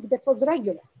traffic that was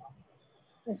regular.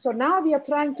 And so now we are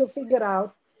trying to figure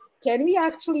out, can we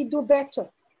actually do better?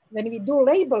 When we do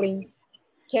labeling,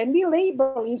 can we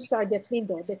label inside that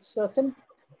window that certain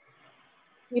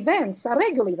events are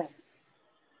regular events?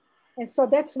 And so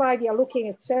that's why we are looking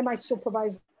at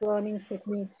semi-supervised learning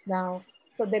techniques now.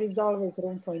 So there is always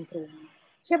room for improvement.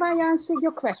 Have I answered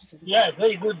your question? Yeah,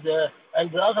 very good.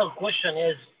 And the other question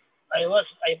is, I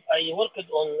worked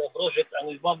on a project and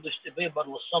we published a paper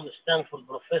with some Stanford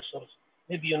professors.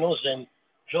 Maybe you know them,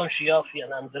 John Chiaffi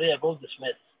and Andrea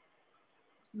Goldsmith.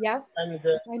 Yeah, and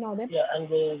I know them. Yeah, and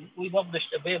we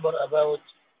published a paper about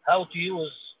how to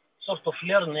use sort of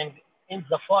learning in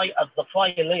the PHY at the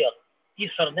PHY layer,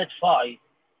 Ethernet PHY,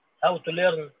 how to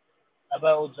learn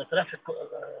about the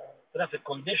traffic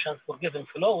conditions for given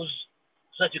flows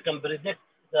so that you can predict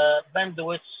the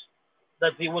bandwidth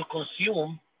that they will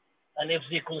consume. And if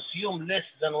they consume less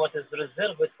than what is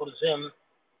reserved for them,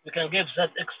 we can give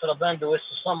that extra bandwidth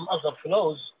to some other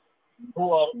flows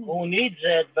who need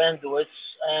that bandwidth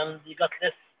and you got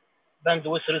less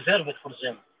bandwidth reserved for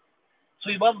them.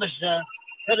 So we published the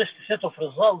first set of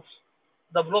results.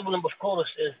 The problem, of course,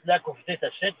 is lack of data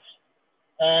sets.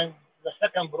 And the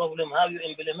second problem, how you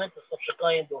implement such a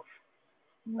kind of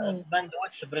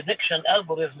bandwidth prediction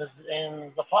algorithms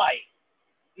in the PHY,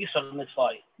 Ethernet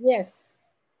PHY. Yes,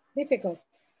 difficult.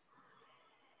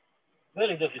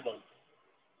 Very difficult.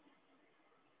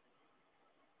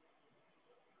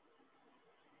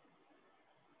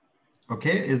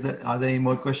 Okay, are there any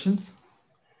more questions?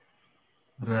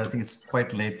 I think it's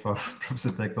quite late for Professor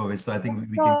Trajkovic, so I think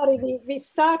we can... Sorry, we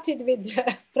started with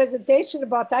a presentation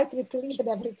about IEEE and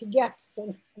everything else.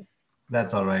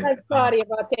 That's all right. I'm sorry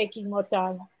about taking more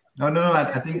time. No. I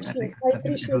think it was a great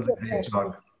questions.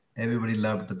 talk. Everybody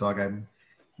loved the talk. It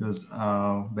was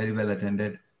very well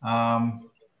attended.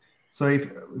 So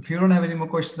if you don't have any more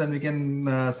questions, then we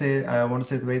can say, I want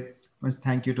to say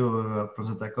thank you to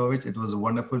Professor Trajkovic. It was a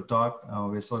wonderful talk.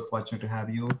 We're so fortunate to have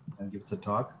you and give us a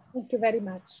talk. Thank you very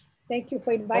much. Thank you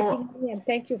for inviting me and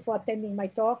thank you for attending my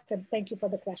talk and thank you for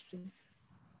the questions.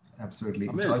 Absolutely.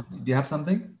 Joy, do you have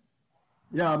something?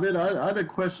 Yeah, I had a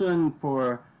question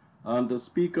for the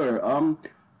speaker.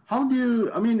 How do you,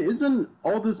 isn't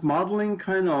all this modeling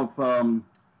kind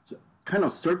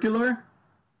of circular?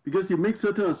 Because you make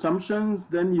certain assumptions,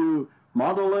 then you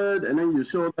model it, and then you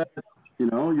show that,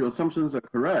 your assumptions are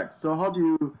correct. So how do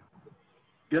you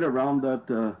get around that?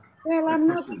 Well, I'm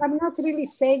not really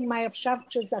saying my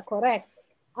assumptions are correct.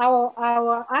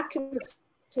 Our accuracy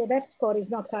F score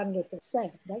is not 100%,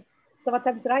 right? So what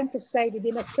I'm trying to say,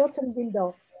 within a certain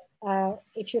window,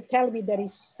 if you tell me there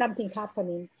is something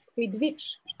happening, with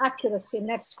which accuracy and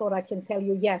F score I can tell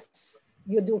you, yes,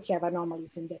 you do have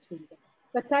anomalies in that window.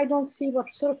 But I don't see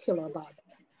what's circular about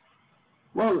that.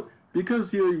 Well,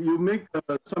 because you make the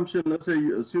assumption, let's say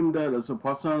you assume that it's a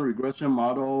Poisson regression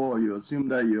model, or you assume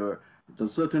that you're the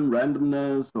certain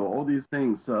randomness or all these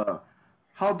things.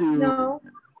 How do you? No,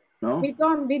 No.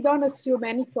 we don't assume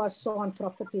any Poisson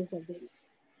properties of this.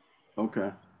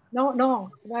 Okay.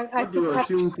 No. What do you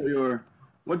assume for your?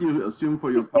 What do you assume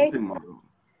for your prompting model?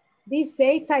 This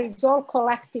data is all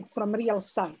collected from real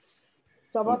sites.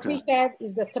 So what we have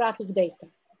is the traffic data.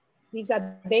 These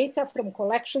are data from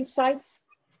collection sites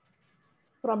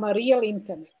from a real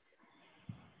internet,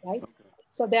 right?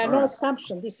 So there are no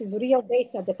assumptions. This is real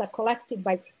data that are collected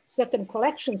by certain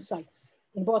collection sites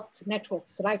in both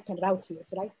networks, RIPE and route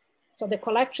views, right? So the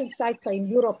collection sites are in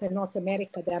Europe and North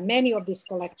America. There are many of these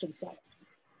collection sites.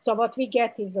 So what we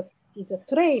get is a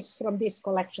trace from these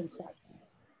collection sites.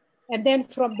 And then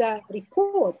from the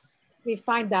reports, we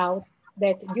find out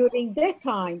that during that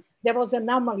time, there was an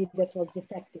anomaly that was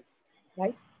detected,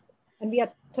 right? And we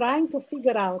are trying to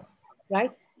figure out,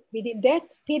 right, within that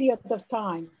period of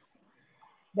time,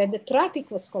 when the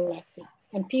traffic was collected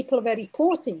and people were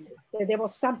reporting that there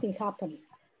was something happening,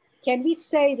 can we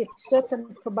say with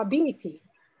certain probability,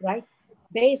 right,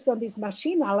 based on these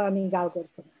machine learning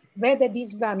algorithms, whether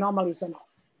these were anomalies or not?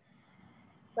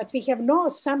 But we have no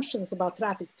assumptions about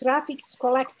traffic. Traffic is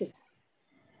collected.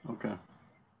 Okay.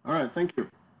 All right. Thank you.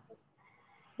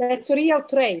 That's a real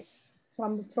trace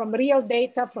from real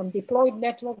data, from deployed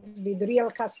networks with real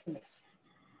customers.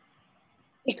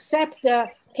 Except the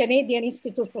Canadian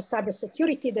Institute for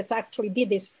Cybersecurity that actually did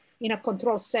this in a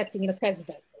control setting in a test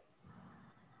bed.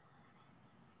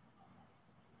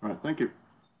 All right. Thank you.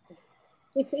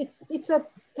 It's a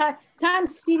time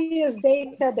series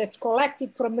data that's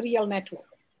collected from real network.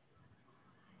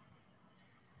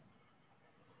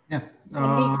 Yeah.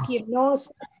 And we give no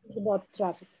specifics about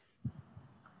traffic.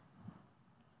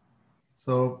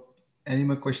 So any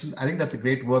more questions? I think that's a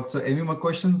great work. So any more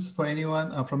questions for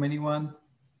anyone, from anyone?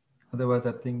 Otherwise,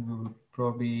 I think we will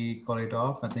probably call it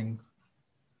off. I think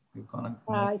we've gone.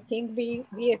 I think we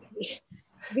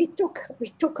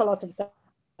took a lot of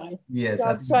time. Yes. So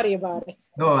I'm sorry about it.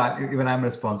 No, even I'm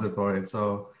responsible for it.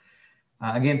 So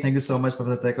again, thank you so much,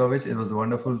 Professor Trajkovic. It was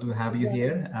wonderful to have you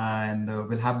here, and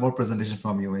we'll have more presentation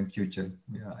from you in future.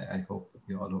 Yeah, I hope,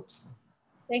 we all hope so.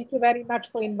 Thank you very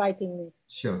much for inviting me.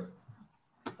 Sure.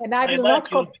 And I will not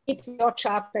compete with your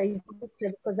chapter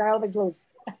because I always lose.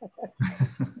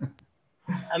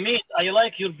 I mean, I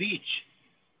like your beach.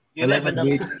 I like my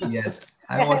beach. Yes,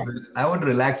 I want to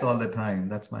relax all the time.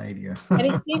 That's my idea. And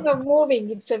it's even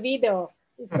moving. It's a video.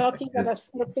 It's not even a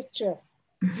still picture.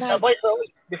 By the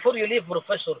way, before you leave,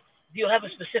 Professor, do you have a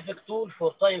specific tool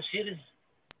for time series?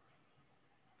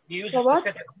 Do you use a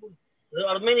specific tool? There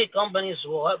are many companies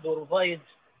who have provide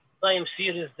time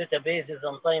series databases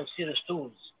and time series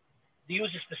tools. Do you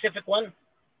use a specific one?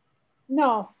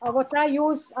 No, what I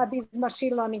use are these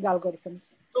machine learning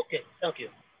algorithms. Okay, thank you.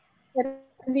 And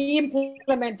we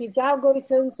implement these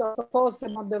algorithms or post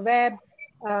them on the web.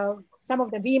 Some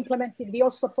of them we implemented. We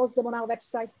also post them on our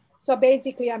website. So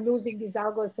basically, I'm using these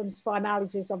algorithms for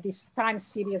analysis of this time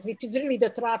series, which is really the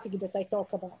traffic that I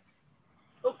talk about.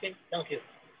 Okay, thank you.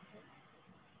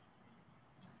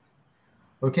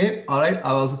 Okay, all right.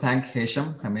 I'll also thank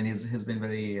Hesham. I mean, he's been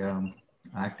very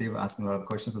active, asking a lot of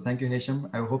questions. So thank you, Hesham.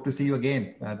 I hope to see you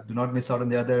again. Do not miss out on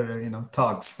the other,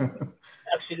 talks.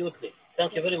 Absolutely.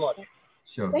 Thank you very much.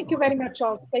 Sure. Thank you very much,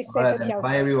 all. Stay safe and healthy.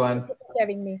 Bye, everyone. Thank you for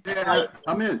having me. Yeah,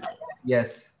 Amit.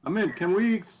 Yes. Amit, can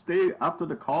we stay after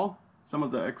the call? Some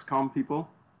of the XCOM people.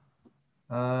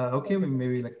 Okay,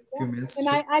 maybe like a few minutes. And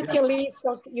I can leave,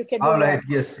 so you can. All right.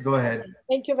 Yes, go ahead.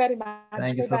 Thank you very much.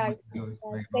 Thank you so Bye-bye.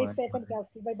 much. Stay safe and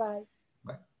healthy. Bye-bye.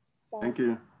 Bye. Thank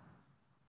you.